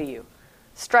shows it to you,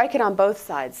 strike it on both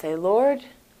sides. Say, Lord,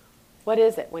 what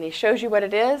is it? When He shows you what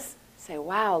it is, say,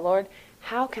 wow, Lord,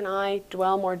 how can I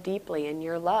dwell more deeply in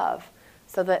your love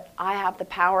so that I have the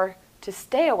power to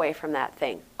stay away from that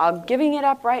thing? I'm giving it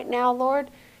up right now,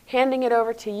 Lord, handing it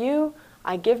over to you.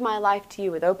 I give my life to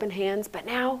you with open hands, but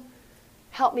now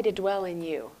help me to dwell in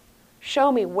you.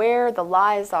 Show me where the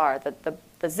lies are, the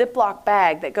Ziploc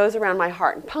bag that goes around my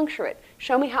heart, and puncture it.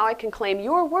 Show me how I can claim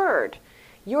your word,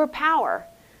 your power,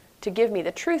 to give me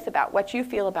the truth about what you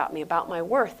feel about me, about my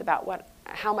worth, about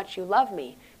how much you love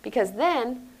me. Because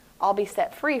then I'll be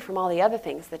set free from all the other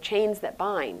things, the chains that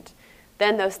bind.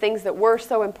 Then those things that were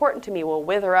so important to me will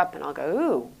wither up, and I'll go,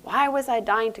 ooh, why was I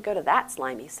dying to go to that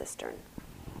slimy cistern?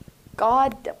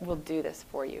 God will do this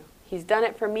for you. He's done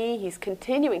it for me. He's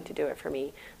continuing to do it for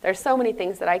me. There's so many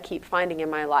things that I keep finding in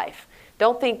my life.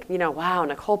 Don't think, wow,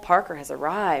 Nicole Parker has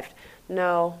arrived.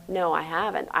 No, I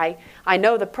haven't. I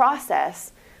know the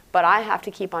process, but I have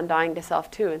to keep on dying to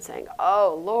self too and saying,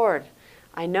 oh, Lord,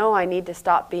 I know I need to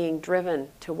stop being driven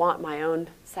to want my own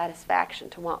satisfaction,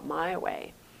 to want my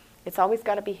way. It's always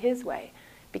got to be His way,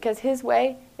 because His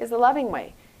way is the loving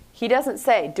way. He doesn't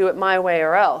say, do it my way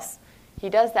or else. He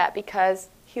does that because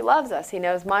He loves us. He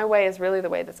knows my way is really the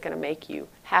way that's going to make you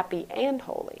happy and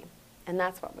holy. And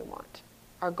that's what we want.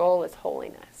 Our goal is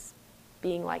holiness,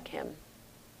 being like Him.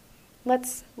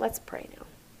 Let's pray now.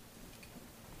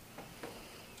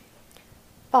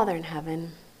 Father in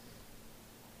heaven,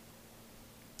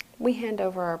 we hand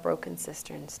over our broken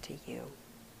cisterns to You.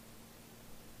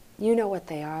 You know what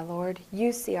they are, Lord.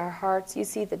 You see our hearts. You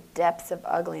see the depths of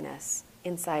ugliness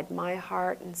inside my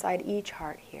heart, inside each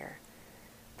heart here.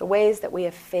 The ways that we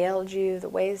have failed You, the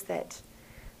ways that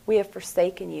we have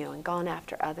forsaken You and gone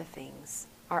after other things,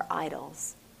 our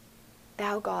idols.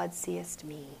 Thou, God, seest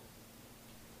me.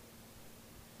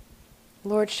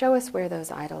 Lord, show us where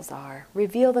those idols are.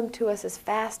 Reveal them to us as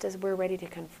fast as we're ready to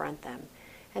confront them.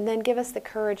 And then give us the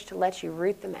courage to let You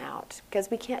root them out, because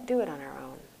we can't do it on our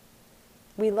own.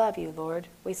 We love You, Lord.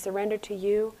 We surrender to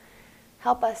You.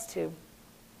 Help us to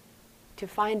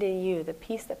find in You the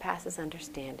peace that passes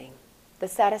understanding, the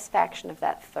satisfaction of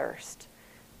that thirst.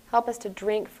 Help us to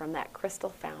drink from that crystal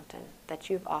fountain that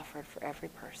You've offered for every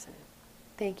person.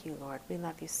 Thank You, Lord. We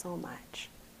love You so much.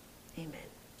 Amen.